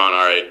focused on,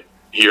 all right,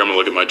 here I'm going to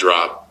look at my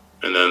drop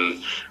and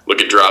then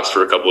look at drops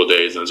for a couple of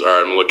days. And it's all right,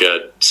 I'm going to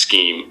look at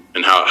scheme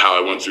and how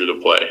I went through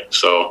the play.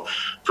 So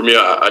for me,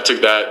 I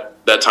took that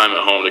time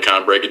at home to kind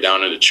of break it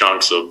down into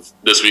chunks of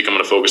this week I'm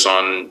going to focus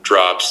on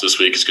drops, this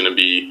week is going to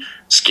be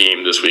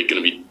scheme, this week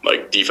going to be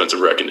like defensive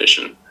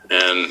recognition.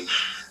 And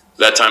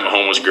that time at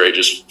home was great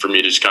just for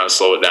me to just kind of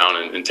slow it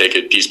down and take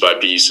it piece by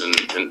piece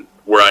and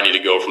where I need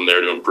to go from there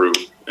to improve.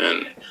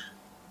 And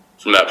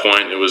from that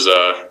point, it was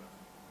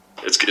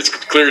it's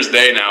clear as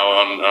day now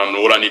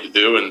on what I need to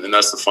do, and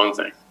that's the fun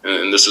thing.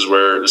 And this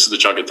is the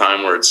chunk of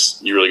time where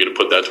you really get to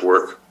put that to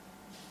work.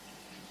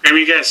 I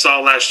mean, you guys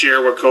saw last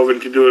year what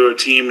COVID could do to a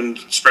team and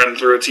spreading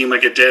through a team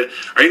like it did.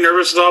 Are you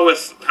nervous at all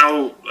with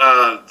how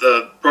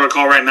the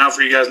protocol right now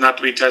for you guys not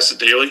to be tested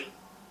daily?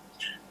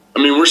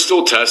 I mean, we're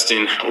still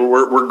testing.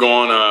 We're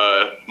going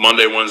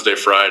Monday, Wednesday,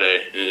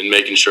 Friday, and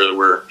making sure that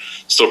we're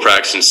still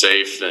practicing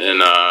safe,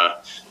 and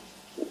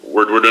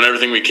we're doing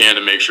everything we can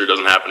to make sure it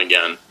doesn't happen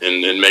again,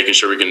 and making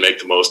sure we can make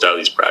the most out of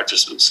these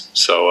practices.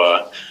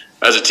 So,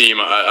 as a team,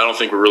 I don't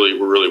think we're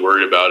really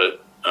worried about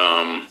it.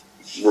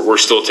 We're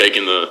still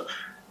taking the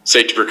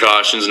safety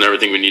precautions and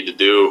everything we need to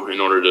do in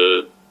order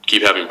to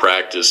keep having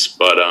practice,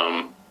 but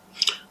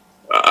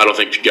I don't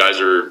think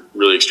guys are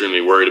really extremely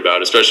worried about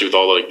it, especially with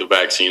all the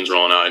vaccines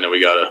rolling out. I know we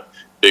got a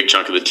big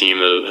chunk of the team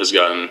that has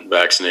gotten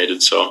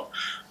vaccinated, so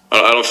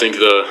I don't think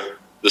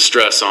the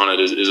stress on it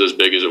is as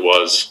big as it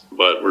was,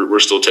 but we're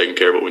still taking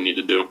care of what we need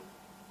to do.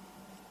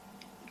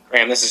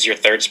 Graham, this is your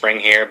third spring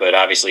here, but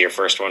obviously your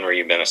first one where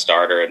you've been a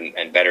starter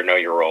and better know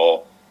your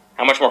role.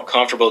 How much more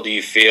comfortable do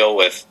you feel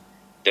with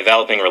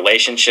developing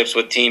relationships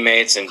with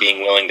teammates and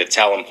being willing to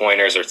tell them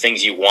pointers or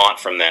things you want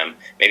from them,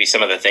 maybe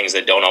some of the things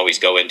that don't always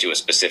go into a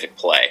specific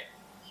play?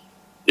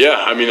 Yeah,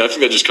 I mean, I think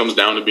that just comes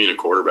down to being a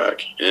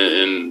quarterback,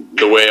 and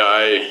the way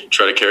I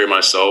try to carry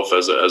myself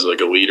as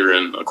like a leader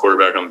and a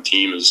quarterback on the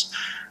team is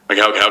like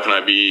how can I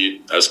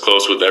be as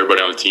close with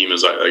everybody on the team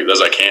as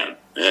I can,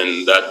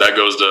 and that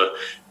goes to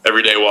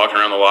every day walking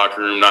around the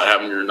locker room,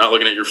 not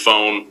looking at your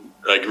phone,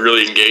 like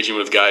really engaging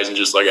with guys and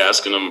just like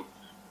asking them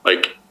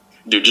like,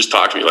 dude, just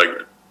talk to me. Like,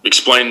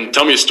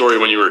 tell me a story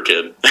when you were a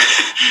kid.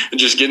 And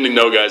just getting to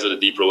know guys at a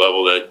deeper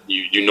level that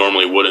you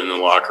normally wouldn't in the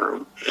locker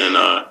room.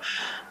 And,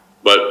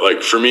 but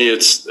like for me,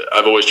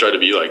 I've always tried to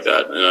be like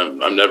that,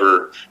 and I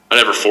never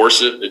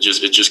force it. It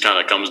just kind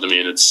of comes to me,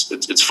 and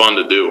it's fun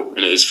to do,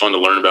 and it's fun to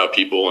learn about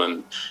people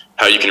and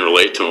how you can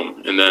relate to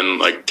them. And then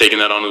like taking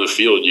that onto the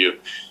field, you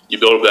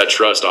build up that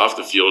trust off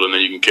the field, and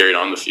then you can carry it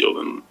on the field.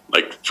 And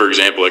like for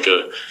example, like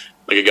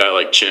a guy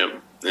like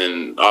Chimp,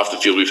 and off the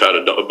field, we've had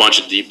a bunch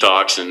of deep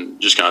talks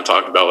and just kind of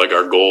talked about like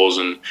our goals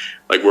and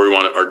like where we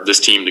want this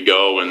team to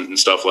go and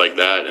stuff like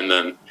that. And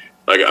then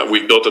like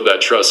we've built up that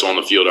trust. So on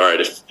the field, all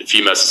right, if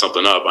he messes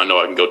something up, I know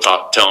I can go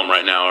tell him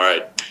right now, all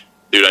right,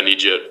 dude, I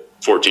need you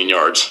at 14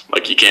 yards.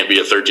 Like you can't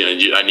be at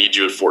 13. I need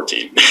you at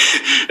 14.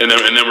 and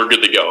then we're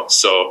good to go.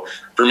 So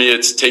for me,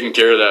 it's taking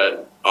care of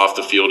that off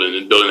the field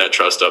and building that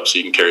trust up so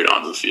you can carry it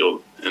onto the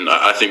field. And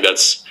I think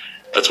that's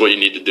what you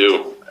need to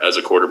do as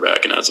a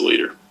quarterback and as a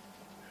leader.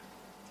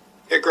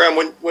 Yeah, Graham,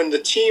 when the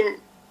team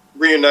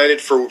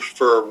reunited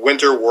for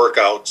winter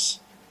workouts,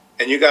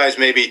 and you guys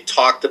maybe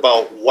talked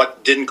about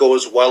what didn't go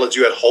as well as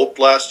you had hoped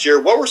last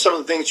year, what were some of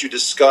the things you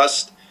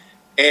discussed?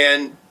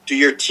 And do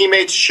your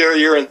teammates share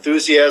your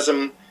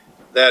enthusiasm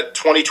that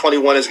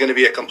 2021 is going to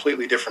be a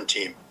completely different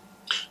team?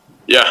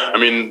 Yeah, I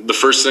mean, the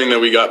first thing that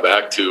we got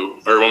back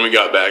to, or when we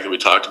got back that we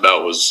talked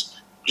about, was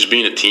just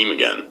being a team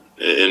again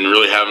and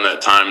really having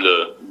that time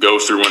to go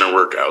through winter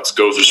workouts,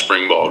 go through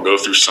spring ball, go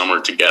through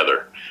summer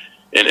together.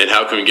 And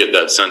how can we get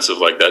that sense of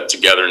like that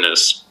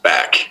togetherness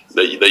back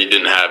that you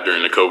didn't have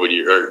during the COVID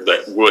year, or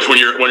that when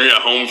you're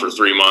at home for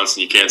 3 months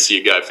and you can't see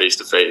a guy face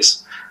to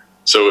face.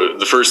 So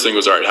the first thing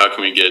was, all right, how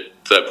can we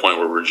get to that point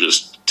where we're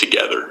just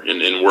together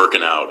and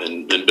working out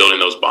and building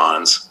those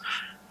bonds?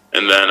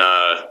 And then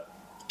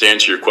to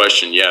answer your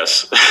question,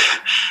 yes,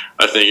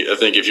 I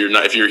think if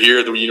you're here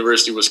at the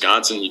University of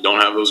Wisconsin, you don't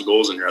have those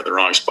goals, and you're at the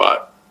wrong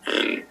spot.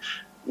 And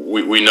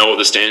we know what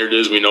the standard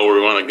is. We know where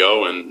we want to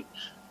go, and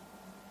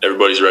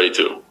everybody's ready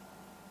to.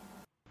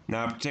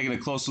 Now, after taking a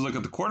closer look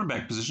at the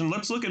quarterback position,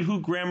 let's look at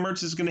who Graham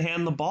Mertz is going to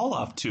hand the ball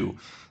off to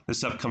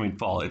this upcoming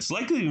fall. It's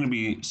likely going to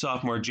be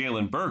sophomore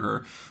Jalen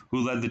Berger,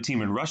 who led the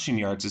team in rushing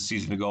yards a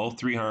season ago,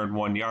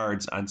 301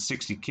 yards on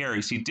 60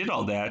 carries. He did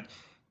all that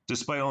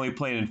despite only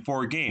playing in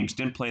 4 games.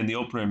 Didn't play in the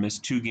opener and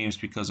missed 2 games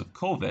because of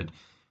COVID.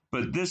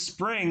 But this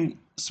spring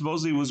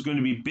supposedly was going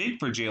to be big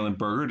for Jalen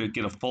Berger to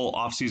get a full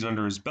offseason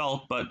under his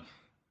belt, but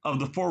of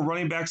the 4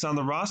 running backs on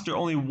the roster,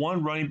 only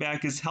 1 running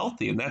back is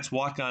healthy, and that's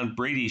walk-on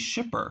Brady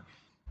Shipper.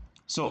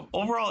 So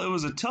overall, it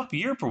was a tough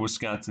year for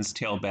Wisconsin's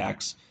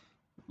tailbacks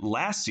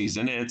last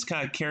season, and it's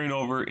kind of carrying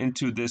over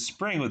into this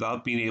spring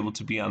without being able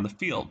to be on the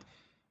field.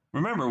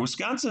 Remember,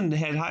 Wisconsin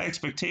had high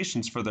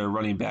expectations for their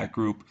running back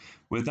group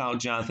without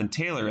Jonathan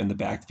Taylor in the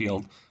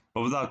backfield,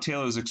 but without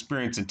Taylor's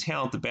experience and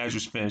talent, the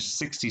Badgers finished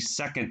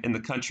 62nd in the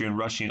country in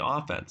rushing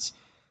offense.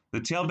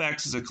 The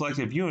tailbacks as a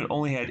collective unit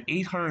only had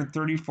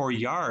 834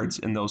 yards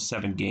in those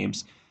 7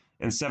 games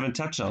and 7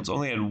 touchdowns.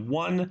 Only had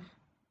 1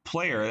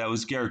 player, that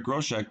was Garrett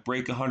Groshek,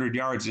 break 100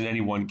 yards in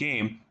any one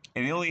game,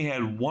 and he only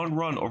had 1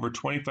 run over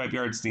 25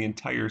 yards the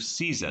entire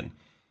season.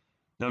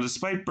 Now,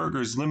 despite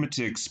Berger's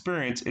limited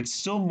experience, it's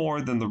still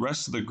more than the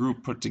rest of the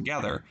group put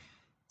together.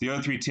 The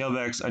other 3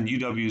 tailbacks on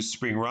UW's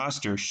spring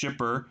roster,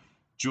 Shipper,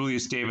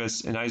 Julius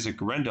Davis, and Isaac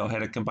Guerrero,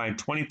 had a combined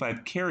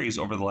 25 carries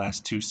over the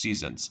last 2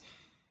 seasons.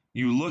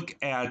 You look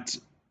at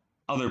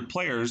other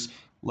players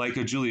like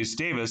a Julius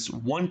Davis,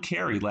 1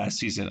 carry last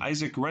season.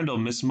 Isaac Guerrero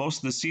missed most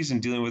of the season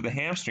dealing with a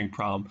hamstring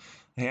problem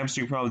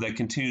that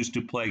continues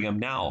to plague him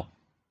now.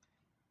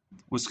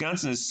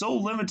 Wisconsin is so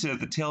limited at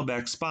the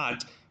tailback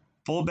spot,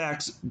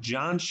 fullbacks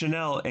John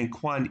Chanel and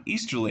Quan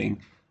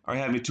Easterling are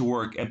having to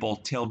work at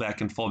both tailback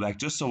and fullback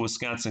just so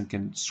Wisconsin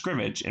can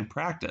scrimmage and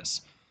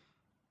practice.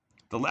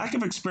 The lack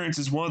of experience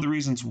is one of the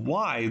reasons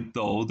why,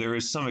 though, there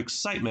is some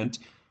excitement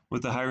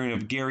with the hiring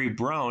of Gary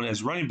Brown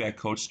as running back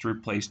coach to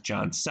replace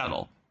John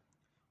Settle.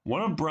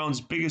 One of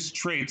Brown's biggest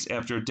traits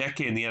after a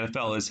decade in the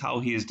NFL is how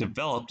he has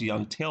developed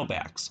young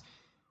tailbacks.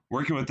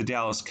 Working with the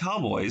Dallas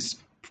Cowboys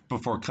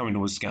before coming to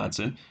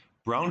Wisconsin,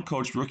 Brown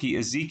coached rookie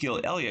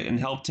Ezekiel Elliott and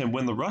helped him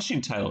win the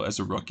rushing title as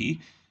a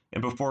rookie.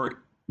 And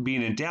before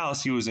being in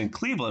Dallas, he was in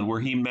Cleveland, where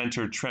he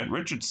mentored Trent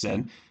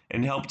Richardson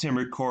and helped him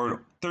record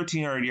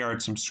 1,300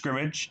 yards from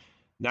scrimmage,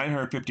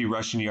 950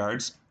 rushing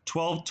yards,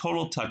 12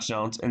 total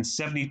touchdowns, and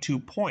 72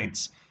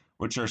 points,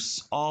 which are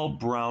all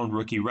Brown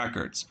rookie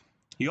records.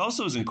 He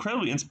also is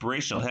incredibly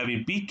inspirational,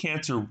 having beat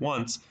cancer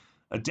once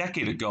a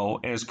decade ago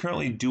and is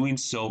currently doing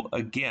so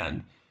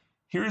again.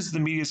 Here is the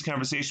media's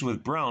conversation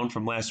with Brown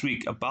from last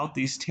week about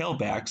these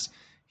tailbacks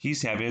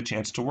he's having a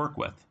chance to work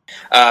with.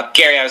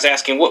 Gary, I was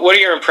asking, what are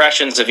your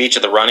impressions of each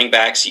of the running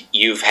backs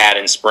you've had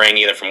in spring,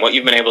 either from what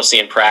you've been able to see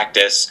in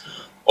practice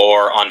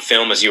or on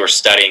film as you were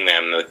studying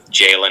them, with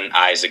Jalen,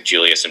 Isaac,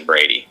 Julius, and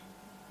Brady?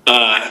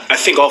 I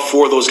think all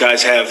 4 of those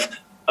guys have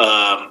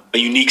a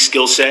unique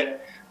skill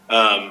set.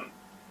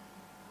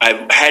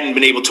 I hadn't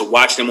been able to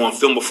watch them on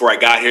film before I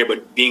got here,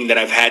 but being that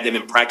I've had them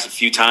in practice a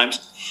few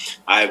times,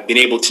 I've been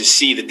able to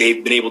see that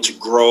they've been able to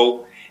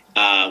grow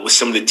with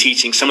some of the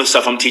teaching. Some of the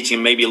stuff I'm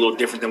teaching may be a little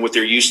different than what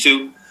they're used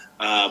to,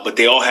 but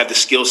they all have the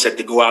skill set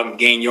to go out and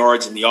gain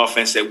yards in the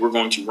offense that we're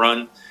going to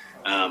run.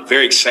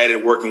 Very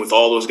excited working with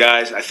all those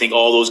guys. I think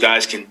all those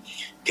guys can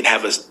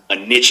have a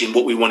niche in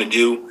what we want to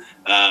do.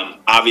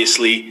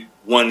 Obviously,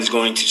 one is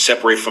going to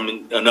separate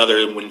from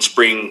another when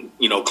spring,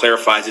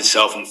 clarifies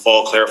itself and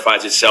fall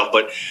clarifies itself.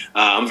 But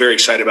I'm very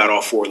excited about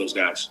all four of those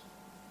guys.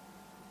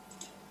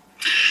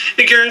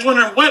 Hey, Gary, I was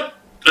wondering what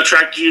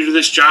attracted you to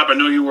this job. I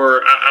know you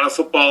were out of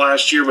football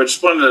last year, but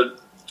just wanted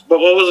to, what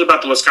was it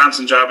about the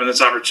Wisconsin job and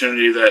this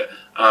opportunity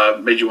that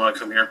made you want to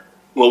come here?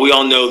 Well, we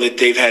all know that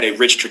they've had a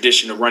rich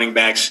tradition of running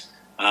backs.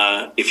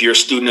 If you're a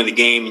student of the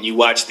game and you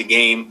watch the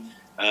game,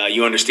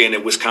 you understand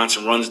that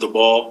Wisconsin runs the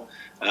ball.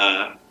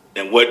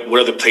 And what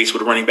other place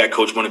would a running back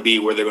coach want to be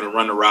where they're going to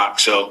run the rock?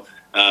 So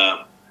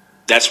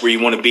that's where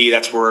you want to be.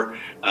 That's where,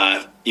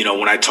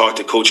 when I talked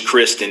to Coach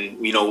Christ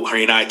and, her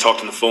and I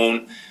talked on the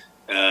phone,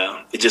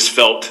 it just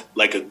felt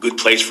like a good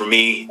place for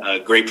me, a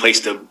great place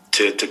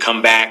to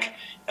come back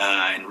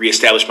and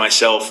reestablish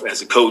myself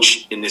as a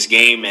coach in this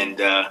game.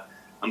 And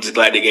I'm just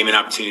glad they gave me an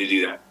opportunity to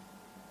do that.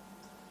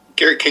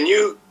 Gary, can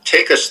you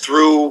take us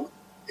through?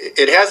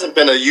 It hasn't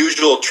been a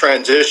usual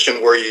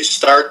transition where you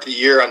start the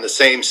year on the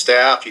same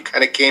staff. You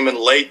kind of came in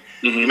late.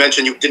 Mm-hmm. You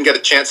mentioned you didn't get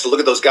a chance to look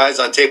at those guys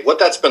on tape. What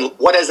has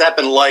that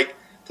been like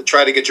to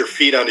try to get your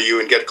feet under you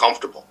and get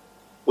comfortable?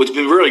 Well, it's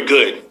been really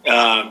good.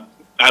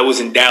 I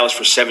was in Dallas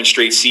for 7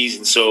 straight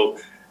seasons, so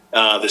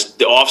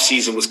the off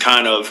season was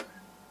kind of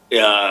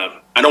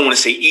I don't want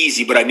to say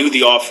easy, but I knew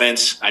the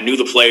offense, I knew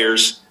the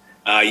players.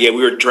 We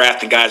were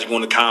drafting guys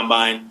going to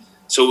combine,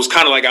 so it was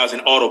kind of like I was an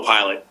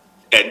autopilot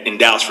in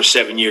Dallas for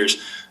 7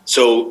 years.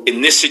 So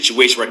in this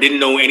situation where I didn't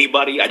know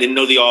anybody, I didn't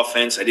know the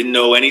offense, I didn't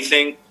know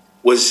anything,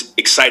 was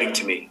exciting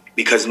to me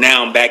because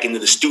now I'm back into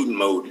the student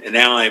mode, and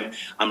now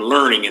I'm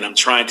learning and I'm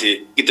trying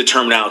to get the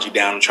terminology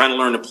down. I'm trying to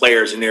learn the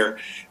players and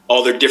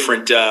all their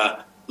different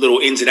little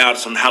ins and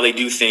outs on how they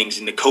do things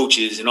and the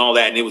coaches and all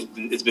that, and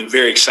it's been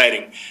very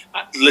exciting.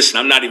 Listen,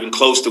 I'm not even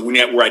close to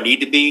where I need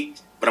to be,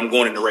 but I'm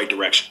going in the right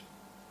direction.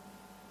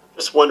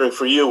 Just wondering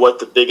for you what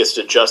the biggest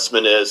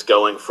adjustment is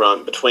going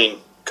from between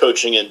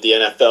coaching at the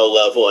NFL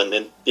level and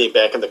then being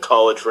back in the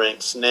college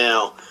ranks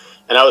now.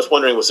 And I was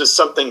wondering, was this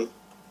something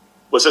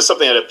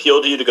that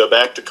appealed to you to go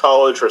back to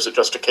college, or is it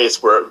just a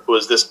case where it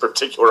was this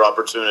particular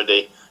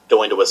opportunity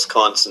going to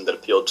Wisconsin that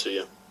appealed to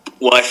you?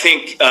 Well, I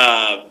think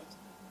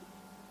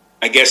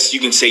I guess you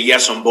can say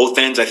yes on both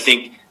ends. I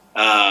think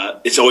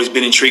it's always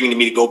been intriguing to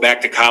me to go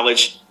back to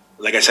college.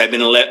 Like I said,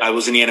 I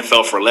was in the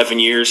NFL for 11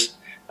 years,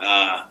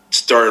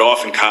 started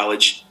off in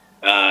college.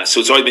 So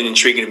it's always been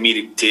intriguing to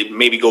me to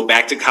maybe go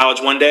back to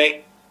college one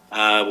day.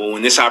 Well,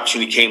 when this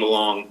opportunity came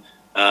along,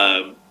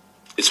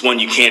 it's one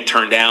you can't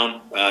turn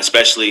down,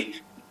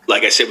 especially,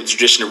 like I said, with the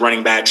tradition of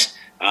running backs,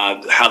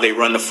 how they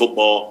run the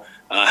football,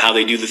 how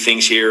they do the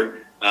things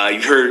here.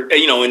 You've heard,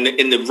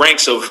 in the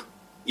ranks of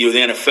the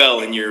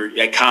NFL and you're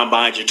at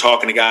combines, you're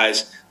talking to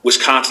guys.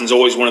 Wisconsin's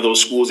always one of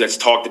those schools that's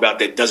talked about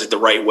that does it the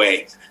right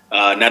way,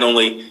 not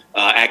only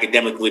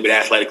academically but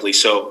athletically.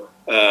 So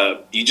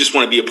you just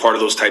want to be a part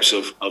of those types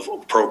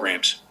of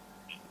programs.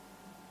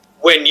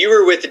 When you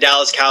were with the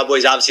Dallas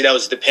Cowboys, obviously that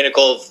was the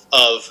pinnacle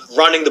of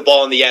running the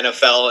ball in the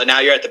NFL, and now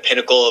you're at the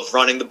pinnacle of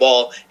running the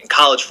ball in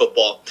college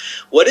football.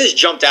 What has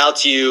jumped out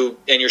to you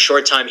in your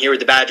short time here with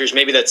the Badgers?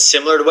 Maybe that's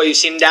similar to what you've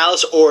seen in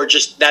Dallas, or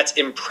just that's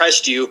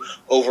impressed you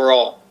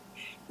overall?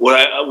 What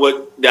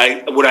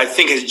I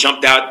think has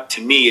jumped out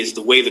to me is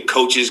the way the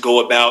coaches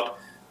go about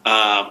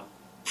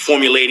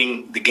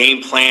formulating the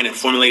game plan and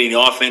formulating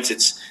the offense.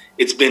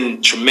 It's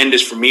been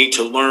tremendous for me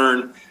to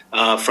learn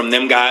from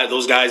them guys.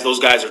 Those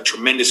guys are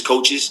tremendous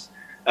coaches.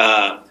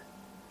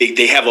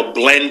 They have a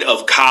blend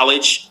of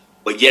college,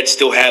 but yet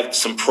still have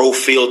some pro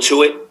feel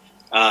to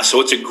it.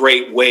 So it's a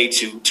great way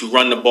to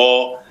run the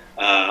ball.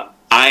 I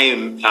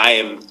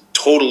am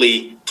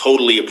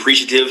totally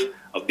appreciative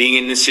of being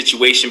in this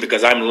situation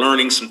because I'm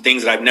learning some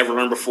things that I've never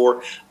learned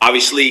before.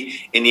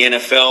 Obviously, in the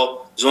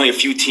NFL, there's only a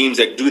few teams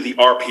that do the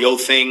RPO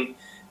thing,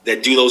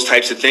 that do those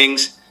types of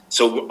things.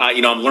 So,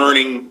 I'm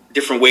learning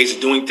different ways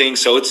of doing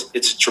things. So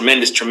it's a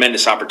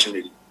tremendous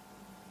opportunity.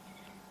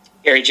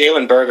 Gary,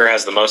 Jalen Berger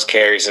has the most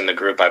carries in the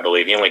group, I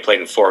believe. He only played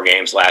in 4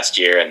 games last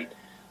year, and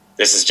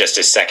this is just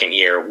his second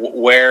year.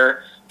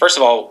 First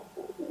of all,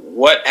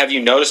 what have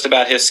you noticed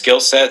about his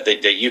skill set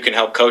that you can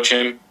help coach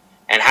him?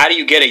 And how do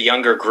you get a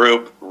younger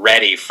group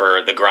ready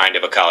for the grind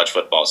of a college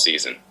football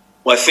season?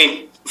 Well, I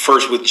think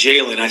first with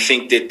Jalen, I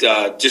think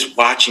that just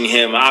watching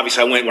him,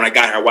 obviously when I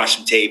got here, I watched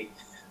some tape,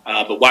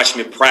 but watching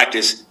him in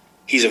practice,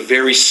 he's a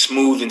very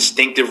smooth,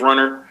 instinctive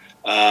runner.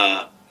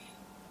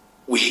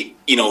 He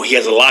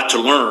has a lot to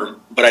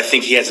learn, but I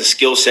think he has a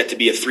skill set to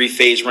be a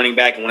 3-phase running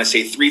back. And when I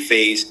say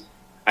 3-phase,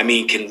 I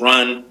mean can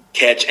run,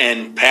 catch,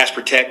 and pass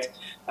protect.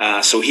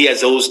 So he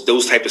has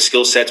those type of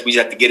skill sets. We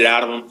just have to get it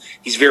out of him.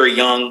 He's very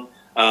young.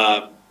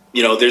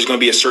 There's going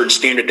to be a certain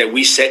standard that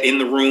we set in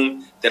the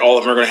room that all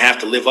of them are going to have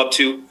to live up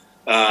to.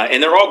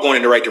 And they're all going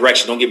in the right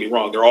direction. Don't get me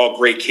wrong. They're all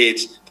great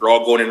kids. They're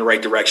all going in the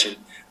right direction.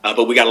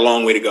 But we got a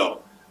long way to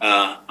go.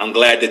 I'm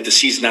glad that the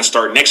season not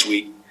starting next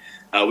week.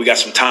 We got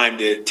some time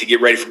to get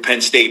ready for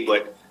Penn State,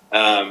 but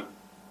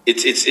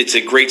it's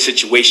a great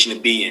situation to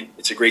be in.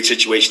 It's a great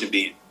situation to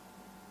be in.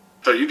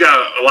 So you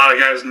got a lot of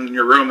guys in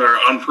your room that are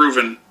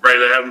unproven, right?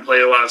 They haven't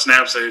played a lot of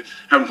snaps. They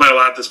haven't played a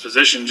lot at this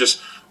position.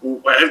 Just do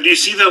you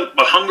see the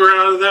hunger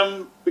out of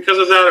them because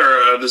of that,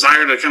 or a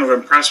desire to kind of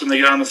impress when they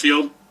get on the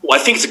field? Well,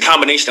 I think it's a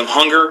combination of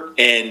hunger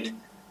and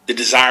the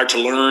desire to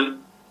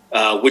learn,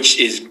 which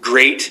is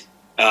great.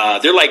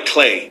 They're like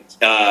clay.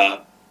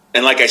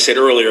 And like I said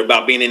earlier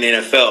about being in the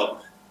NFL,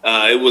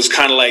 it was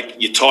kind of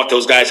like you taught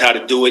those guys how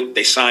to do it.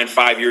 They signed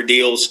 5-year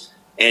deals,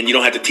 and you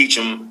don't have to teach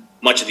them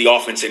much of the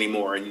offense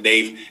anymore, and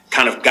they've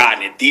kind of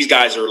gotten it. These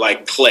guys are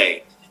like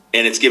clay,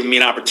 and it's given me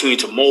an opportunity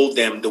to mold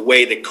them the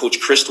way that Coach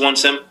Christ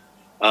wants them,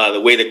 the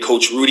way that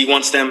Coach Rudy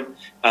wants them,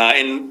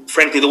 and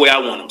frankly, the way I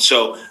want them.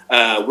 So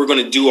we're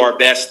going to do our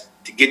best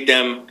to get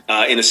them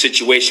in a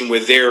situation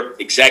where they're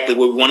exactly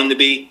what we want them to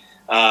be,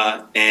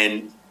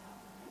 and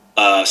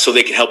so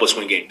they can help us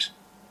win games.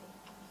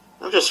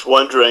 I'm just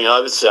wondering,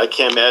 obviously, I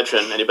can't imagine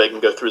anybody can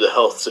go through the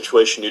health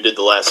situation you did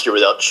the last year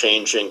without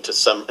changing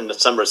in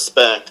some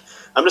respect.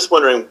 I'm just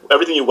wondering,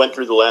 everything you went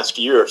through the last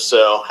year or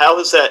so, how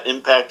has that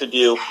impacted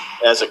you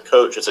as a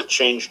coach? Has it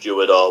changed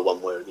you at all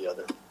one way or the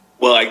other?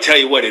 Well, I tell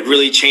you what, it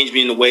really changed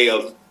me in the way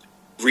of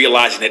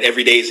realizing that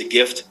every day is a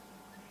gift,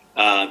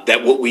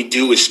 that what we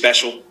do is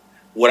special.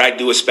 What I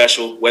do is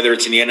special, whether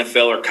it's in the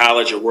NFL or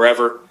college or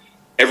wherever.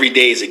 Every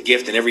day is a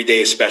gift and every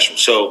day is special.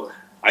 So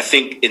I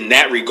think in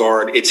that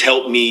regard, it's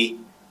helped me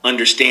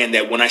understand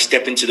that when I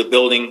step into the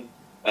building,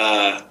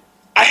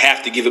 I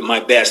have to give it my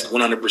best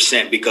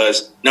 100%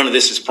 because none of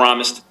this is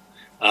promised.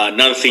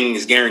 Nothing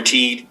is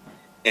guaranteed.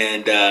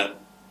 And you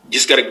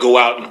just got to go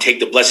out and take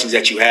the blessings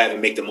that you have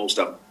and make the most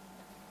of them.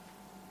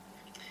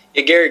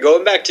 Yeah, Gary,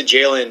 going back to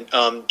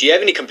Jalen, do you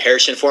have any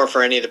comparison for him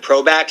for any of the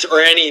pro backs or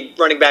any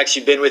running backs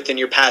you've been with in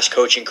your past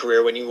coaching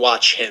career when you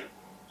watch him?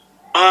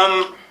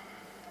 I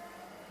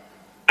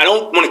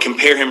don't want to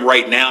compare him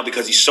right now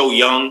because he's so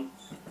young.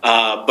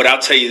 But I'll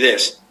tell you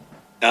this.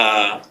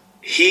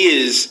 He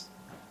is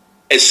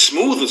as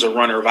smooth as a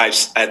runner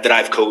that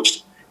I've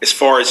coached, as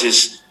far as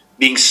his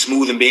being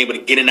smooth and being able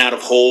to get in and out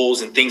of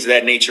holes and things of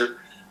that nature.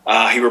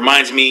 He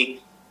reminds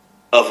me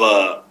of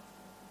a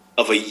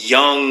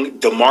young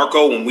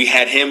DeMarco when we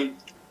had him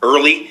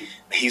early.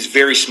 He's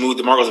very smooth.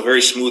 DeMarco's a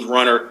very smooth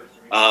runner,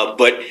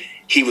 but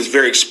he was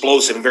very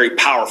explosive and very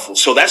powerful.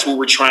 So that's what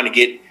we're trying to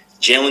get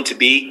Jalen to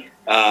be.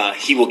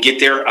 He will get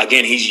there.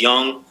 Again, he's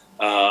young,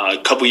 a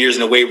couple years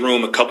in the weight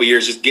room, a couple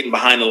years just getting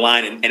behind the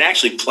line and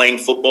actually playing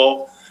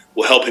football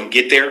will help him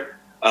get there.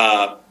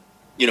 I'm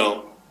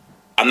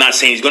not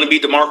saying he's going to be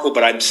DeMarco,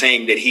 but I'm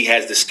saying that he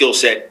has the skill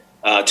set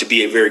to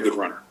be a very good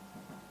runner.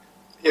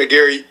 Yeah,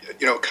 Gary,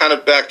 kind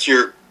of back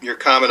to your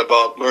comment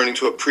about learning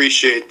to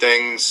appreciate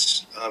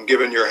things,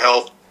 given your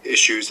health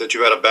issues that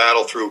you've had to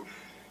battle through.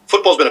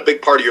 Football's been a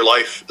big part of your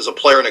life as a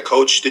player and a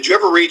coach. Did you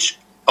ever reach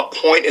a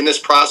point in this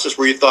process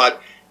where you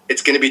thought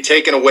it's going to be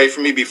taken away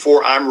from me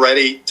before I'm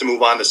ready to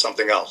move on to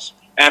something else?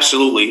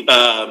 Absolutely.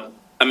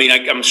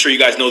 I'm sure you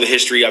guys know the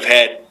history. I've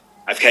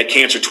had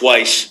cancer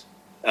twice,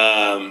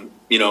 10,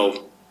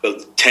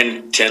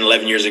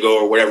 11 years ago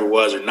or whatever it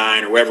was, or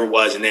 9 or whatever it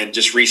was. And then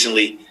just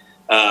recently,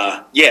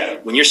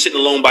 when you're sitting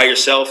alone by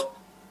yourself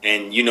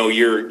and,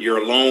 you're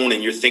alone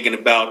and you're thinking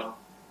about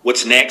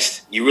what's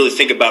next, you really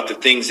think about the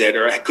things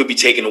that could be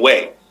taken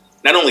away.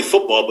 Not only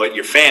football, but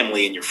your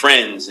family and your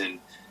friends and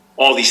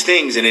all these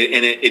things. And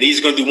it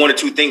is going to do one or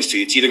two things to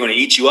you. It's either going to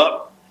eat you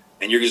up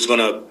and you're going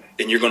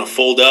to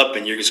fold up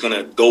and you're just going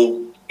to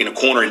go in a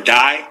corner and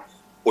die,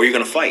 or you're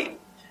going to fight.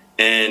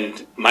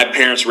 And my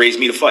parents raised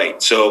me to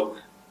fight. So,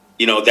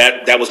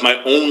 that was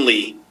my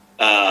only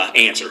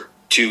answer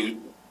to,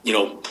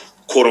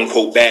 quote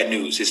unquote, bad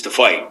news, is to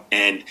fight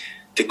and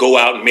to go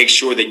out and make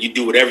sure that you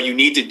do whatever you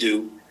need to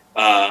do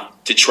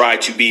to try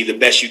to be the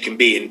best you can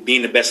be. And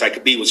being the best I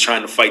could be was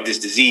trying to fight this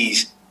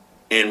disease.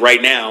 And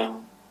right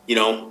now,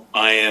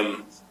 I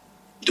am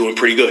doing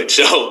pretty good.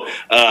 So,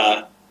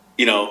 I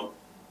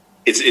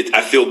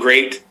feel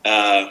great.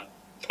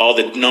 All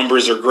the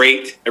numbers are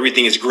great.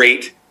 Everything is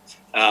great.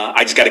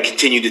 I just got to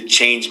continue to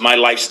change my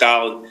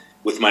lifestyle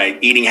with my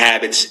eating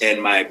habits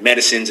and my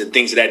medicines and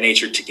things of that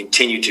nature to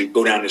continue to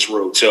go down this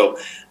road. So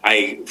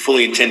I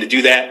fully intend to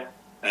do that.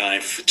 I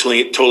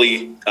totally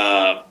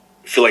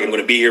feel like I'm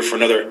going to be here for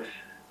another,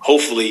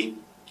 hopefully,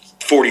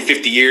 40,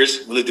 50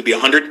 years. We'll live to be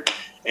 100,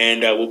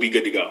 and we'll be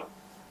good to go.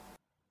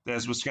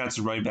 That's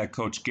Wisconsin running back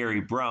coach Gary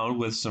Brown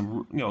with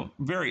some,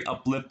 very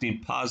uplifting,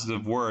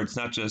 positive words,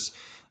 not just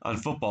on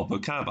football,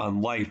 but kind of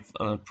on life,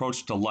 an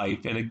approach to life.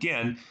 And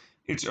again,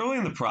 it's early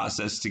in the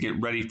process to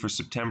get ready for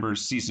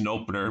September's season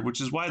opener,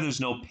 which is why there's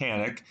no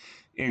panic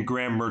in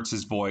Graham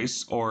Mertz's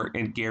voice or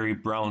in Gary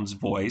Brown's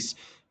voice.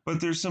 But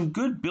there's some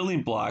good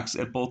building blocks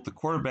at both the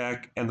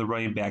quarterback and the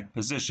running back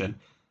position.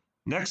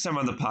 Next time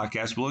on the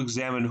podcast, we'll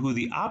examine who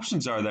the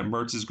options are that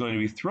Mertz is going to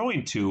be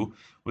throwing to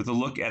with a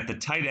look at the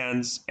tight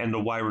ends and the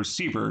wide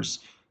receivers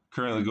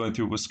currently going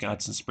through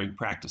Wisconsin spring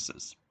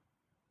practices.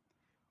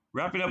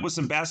 Wrapping up with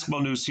some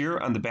basketball news here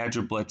on the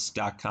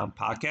BadgerBlitz.com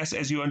podcast.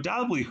 As you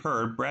undoubtedly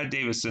heard, Brad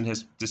Davison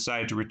has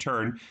decided to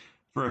return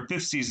for a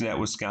fifth season at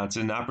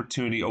Wisconsin, an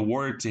opportunity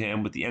awarded to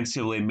him with the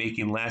NCAA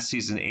making last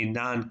season a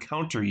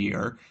non-counter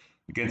year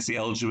against the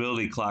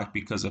eligibility clock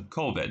because of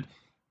COVID.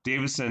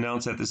 Davison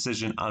announced that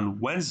decision on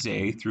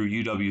Wednesday through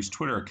UW's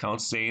Twitter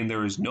account, saying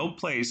there is no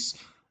place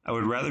I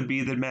would rather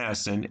be than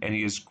Madison, and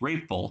he is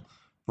grateful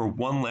for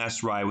one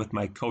last ride with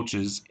my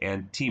coaches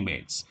and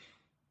teammates.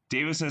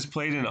 Davison has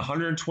played in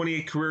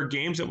 128 career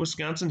games at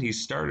Wisconsin. He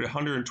started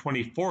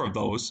 124 of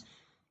those.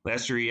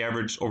 Last year, he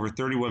averaged over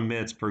 31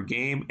 minutes per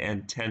game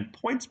and 10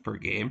 points per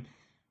game.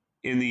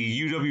 In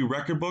the UW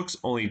record books,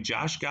 only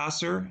Josh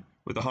Gosser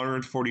with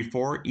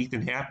 144,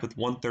 Ethan Happ with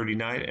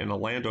 139, and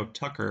Orlando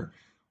Tucker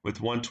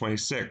with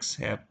 126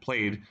 have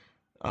played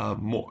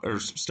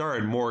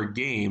started more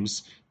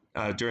games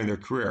during their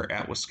career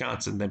at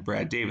Wisconsin than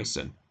Brad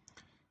Davison.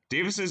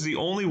 Davison is the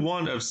only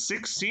one of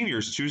 6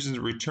 seniors choosing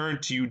to return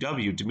to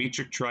UW.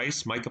 Demetric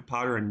Trice, Micah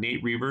Potter, and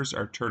Nate Reavers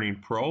are turning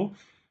pro.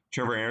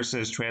 Trevor Anderson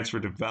has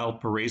transferred to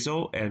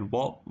Valparaiso, and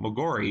Walt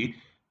McGorry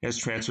has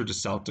transferred to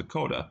South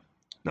Dakota.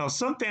 Now,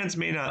 some fans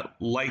may not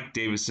like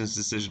Davison's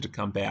decision to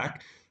come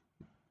back,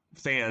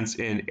 fans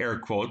in air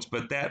quotes,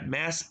 but that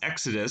mass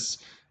exodus,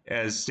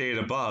 as stated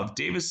above,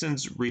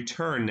 Davison's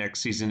return next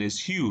season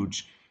is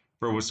huge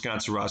for a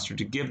Wisconsin roster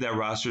to give that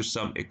roster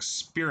some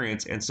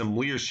experience and some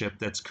leadership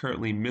that's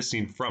currently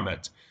missing from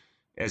it.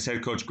 As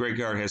head coach Greg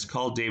Gard has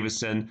called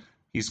Davison,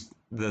 he's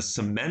the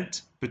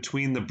cement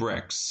between the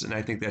bricks, and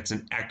I think that's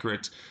an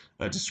accurate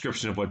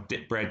description of what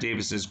Brad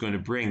Davison is going to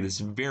bring this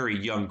very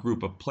young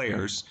group of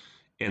players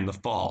in the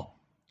fall.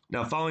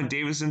 Now, following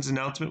Davison's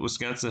announcement,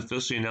 Wisconsin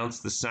officially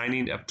announced the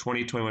signing of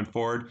 2021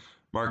 forward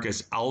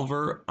Marcus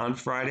Alver on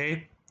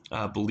Friday,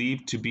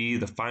 believed to be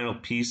the final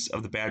piece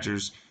of the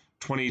Badgers'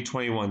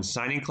 2021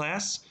 signing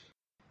class.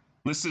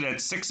 Listed at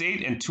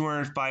 6'8" and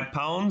 205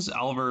 pounds,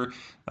 Alver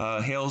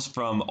hails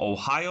from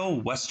Ohio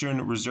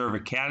Western Reserve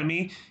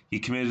Academy. He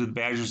committed to the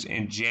Badgers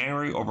in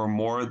January over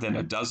more than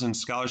a dozen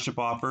scholarship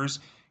offers.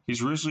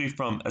 He's originally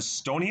from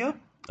Estonia,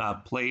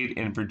 played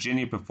in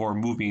Virginia before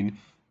moving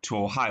to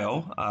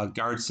Ohio.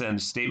 Gard said in a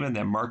statement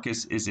that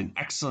Marcus is an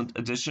excellent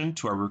addition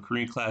to our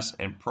recruiting class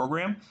and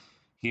program.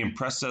 He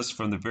impressed us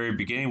from the very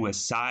beginning with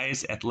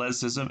size,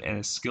 athleticism, and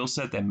a skill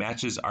set that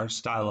matches our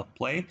style of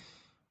play.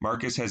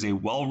 Marcus has a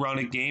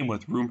well-rounded game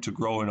with room to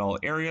grow in all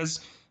areas.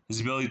 His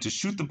ability to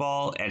shoot the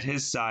ball at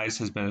his size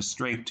has been a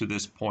strength to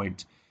this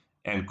point,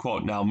 end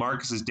quote. Now,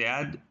 Marcus's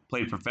dad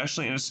played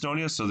professionally in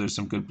Estonia, so there's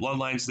some good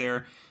bloodlines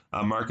there.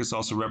 Marcus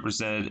also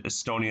represented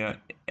Estonia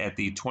at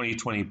the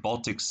 2020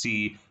 Baltic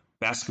Sea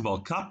Basketball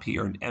Cup. He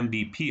earned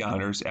MVP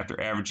honors after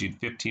averaging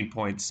 15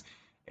 points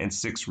and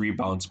 6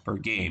 rebounds per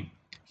game.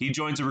 He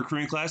joins a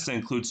recruiting class that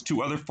includes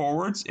 2 other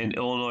forwards in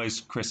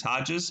Illinois' Chris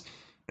Hodges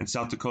and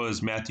South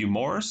Dakota's Matthew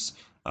Morris.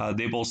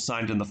 They both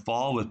signed in the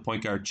fall with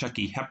point guard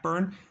Chucky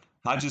Hepburn.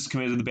 Hodges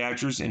committed to the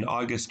Badgers in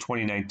August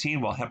 2019,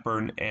 while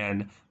Hepburn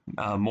and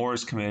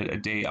Morris committed a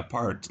day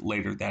apart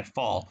later that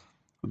fall.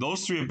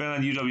 Those 3 have been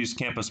on UW's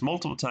campus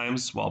multiple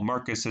times, while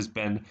Marcus has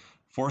been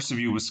forced to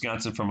view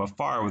Wisconsin from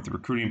afar with the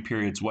recruiting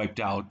periods wiped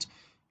out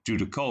due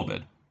to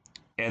COVID.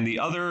 And the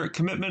other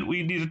commitment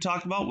we need to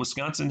talk about,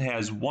 Wisconsin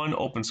has 1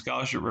 open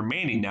scholarship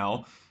remaining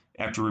now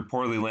after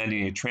reportedly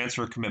landing a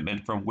transfer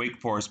commitment from Wake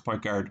Forest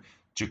point guard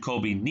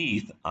Jacoby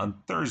Neath on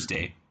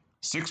Thursday.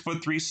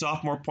 6'3"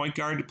 sophomore point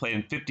guard who played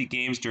in 50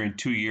 games during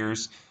 2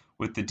 years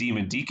with the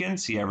Demon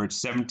Deacons. He averaged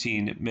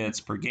 17 minutes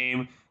per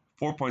game,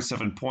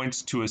 4.7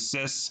 points, 2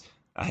 assists,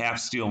 a half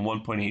steal, and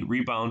 1.8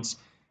 rebounds.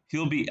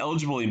 He'll be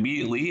eligible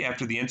immediately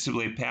after the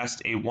NCAA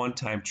passed a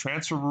one-time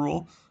transfer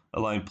rule,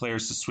 allowing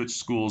players to switch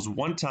schools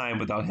one time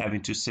without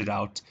having to sit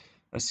out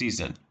a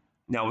season.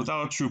 Now,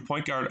 without a true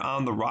point guard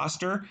on the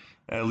roster,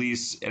 at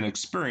least an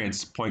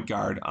experienced point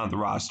guard on the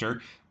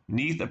roster,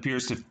 Neath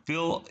appears to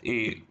fill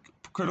a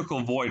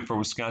critical void for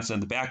Wisconsin in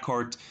the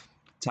backcourt.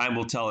 Time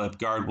will tell if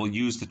Gard will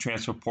use the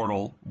transfer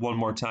portal one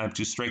more time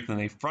to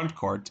strengthen a front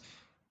court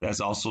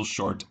that's also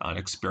short on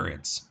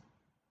experience.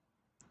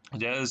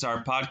 That is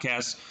our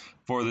podcast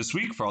for this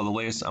week. For all the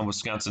latest on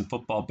Wisconsin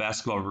football,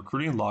 basketball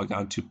recruiting, log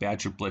on to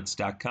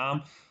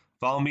BadgerBlitz.com.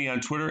 Follow me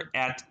on Twitter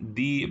at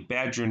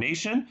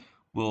TheBadgerNation.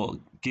 We'll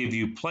give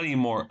you plenty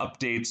more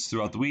updates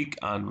throughout the week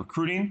on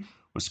recruiting,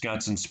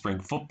 Wisconsin spring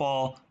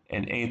football,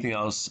 and anything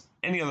else,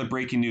 any other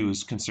breaking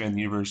news concerning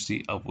the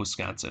University of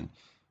Wisconsin.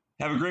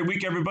 Have a great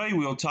week, everybody.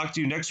 We will talk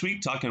to you next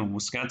week talking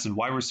Wisconsin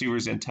wide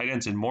receivers and tight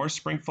ends and more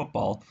spring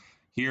football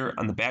here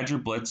on the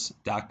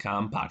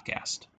BadgerBlitz.com podcast.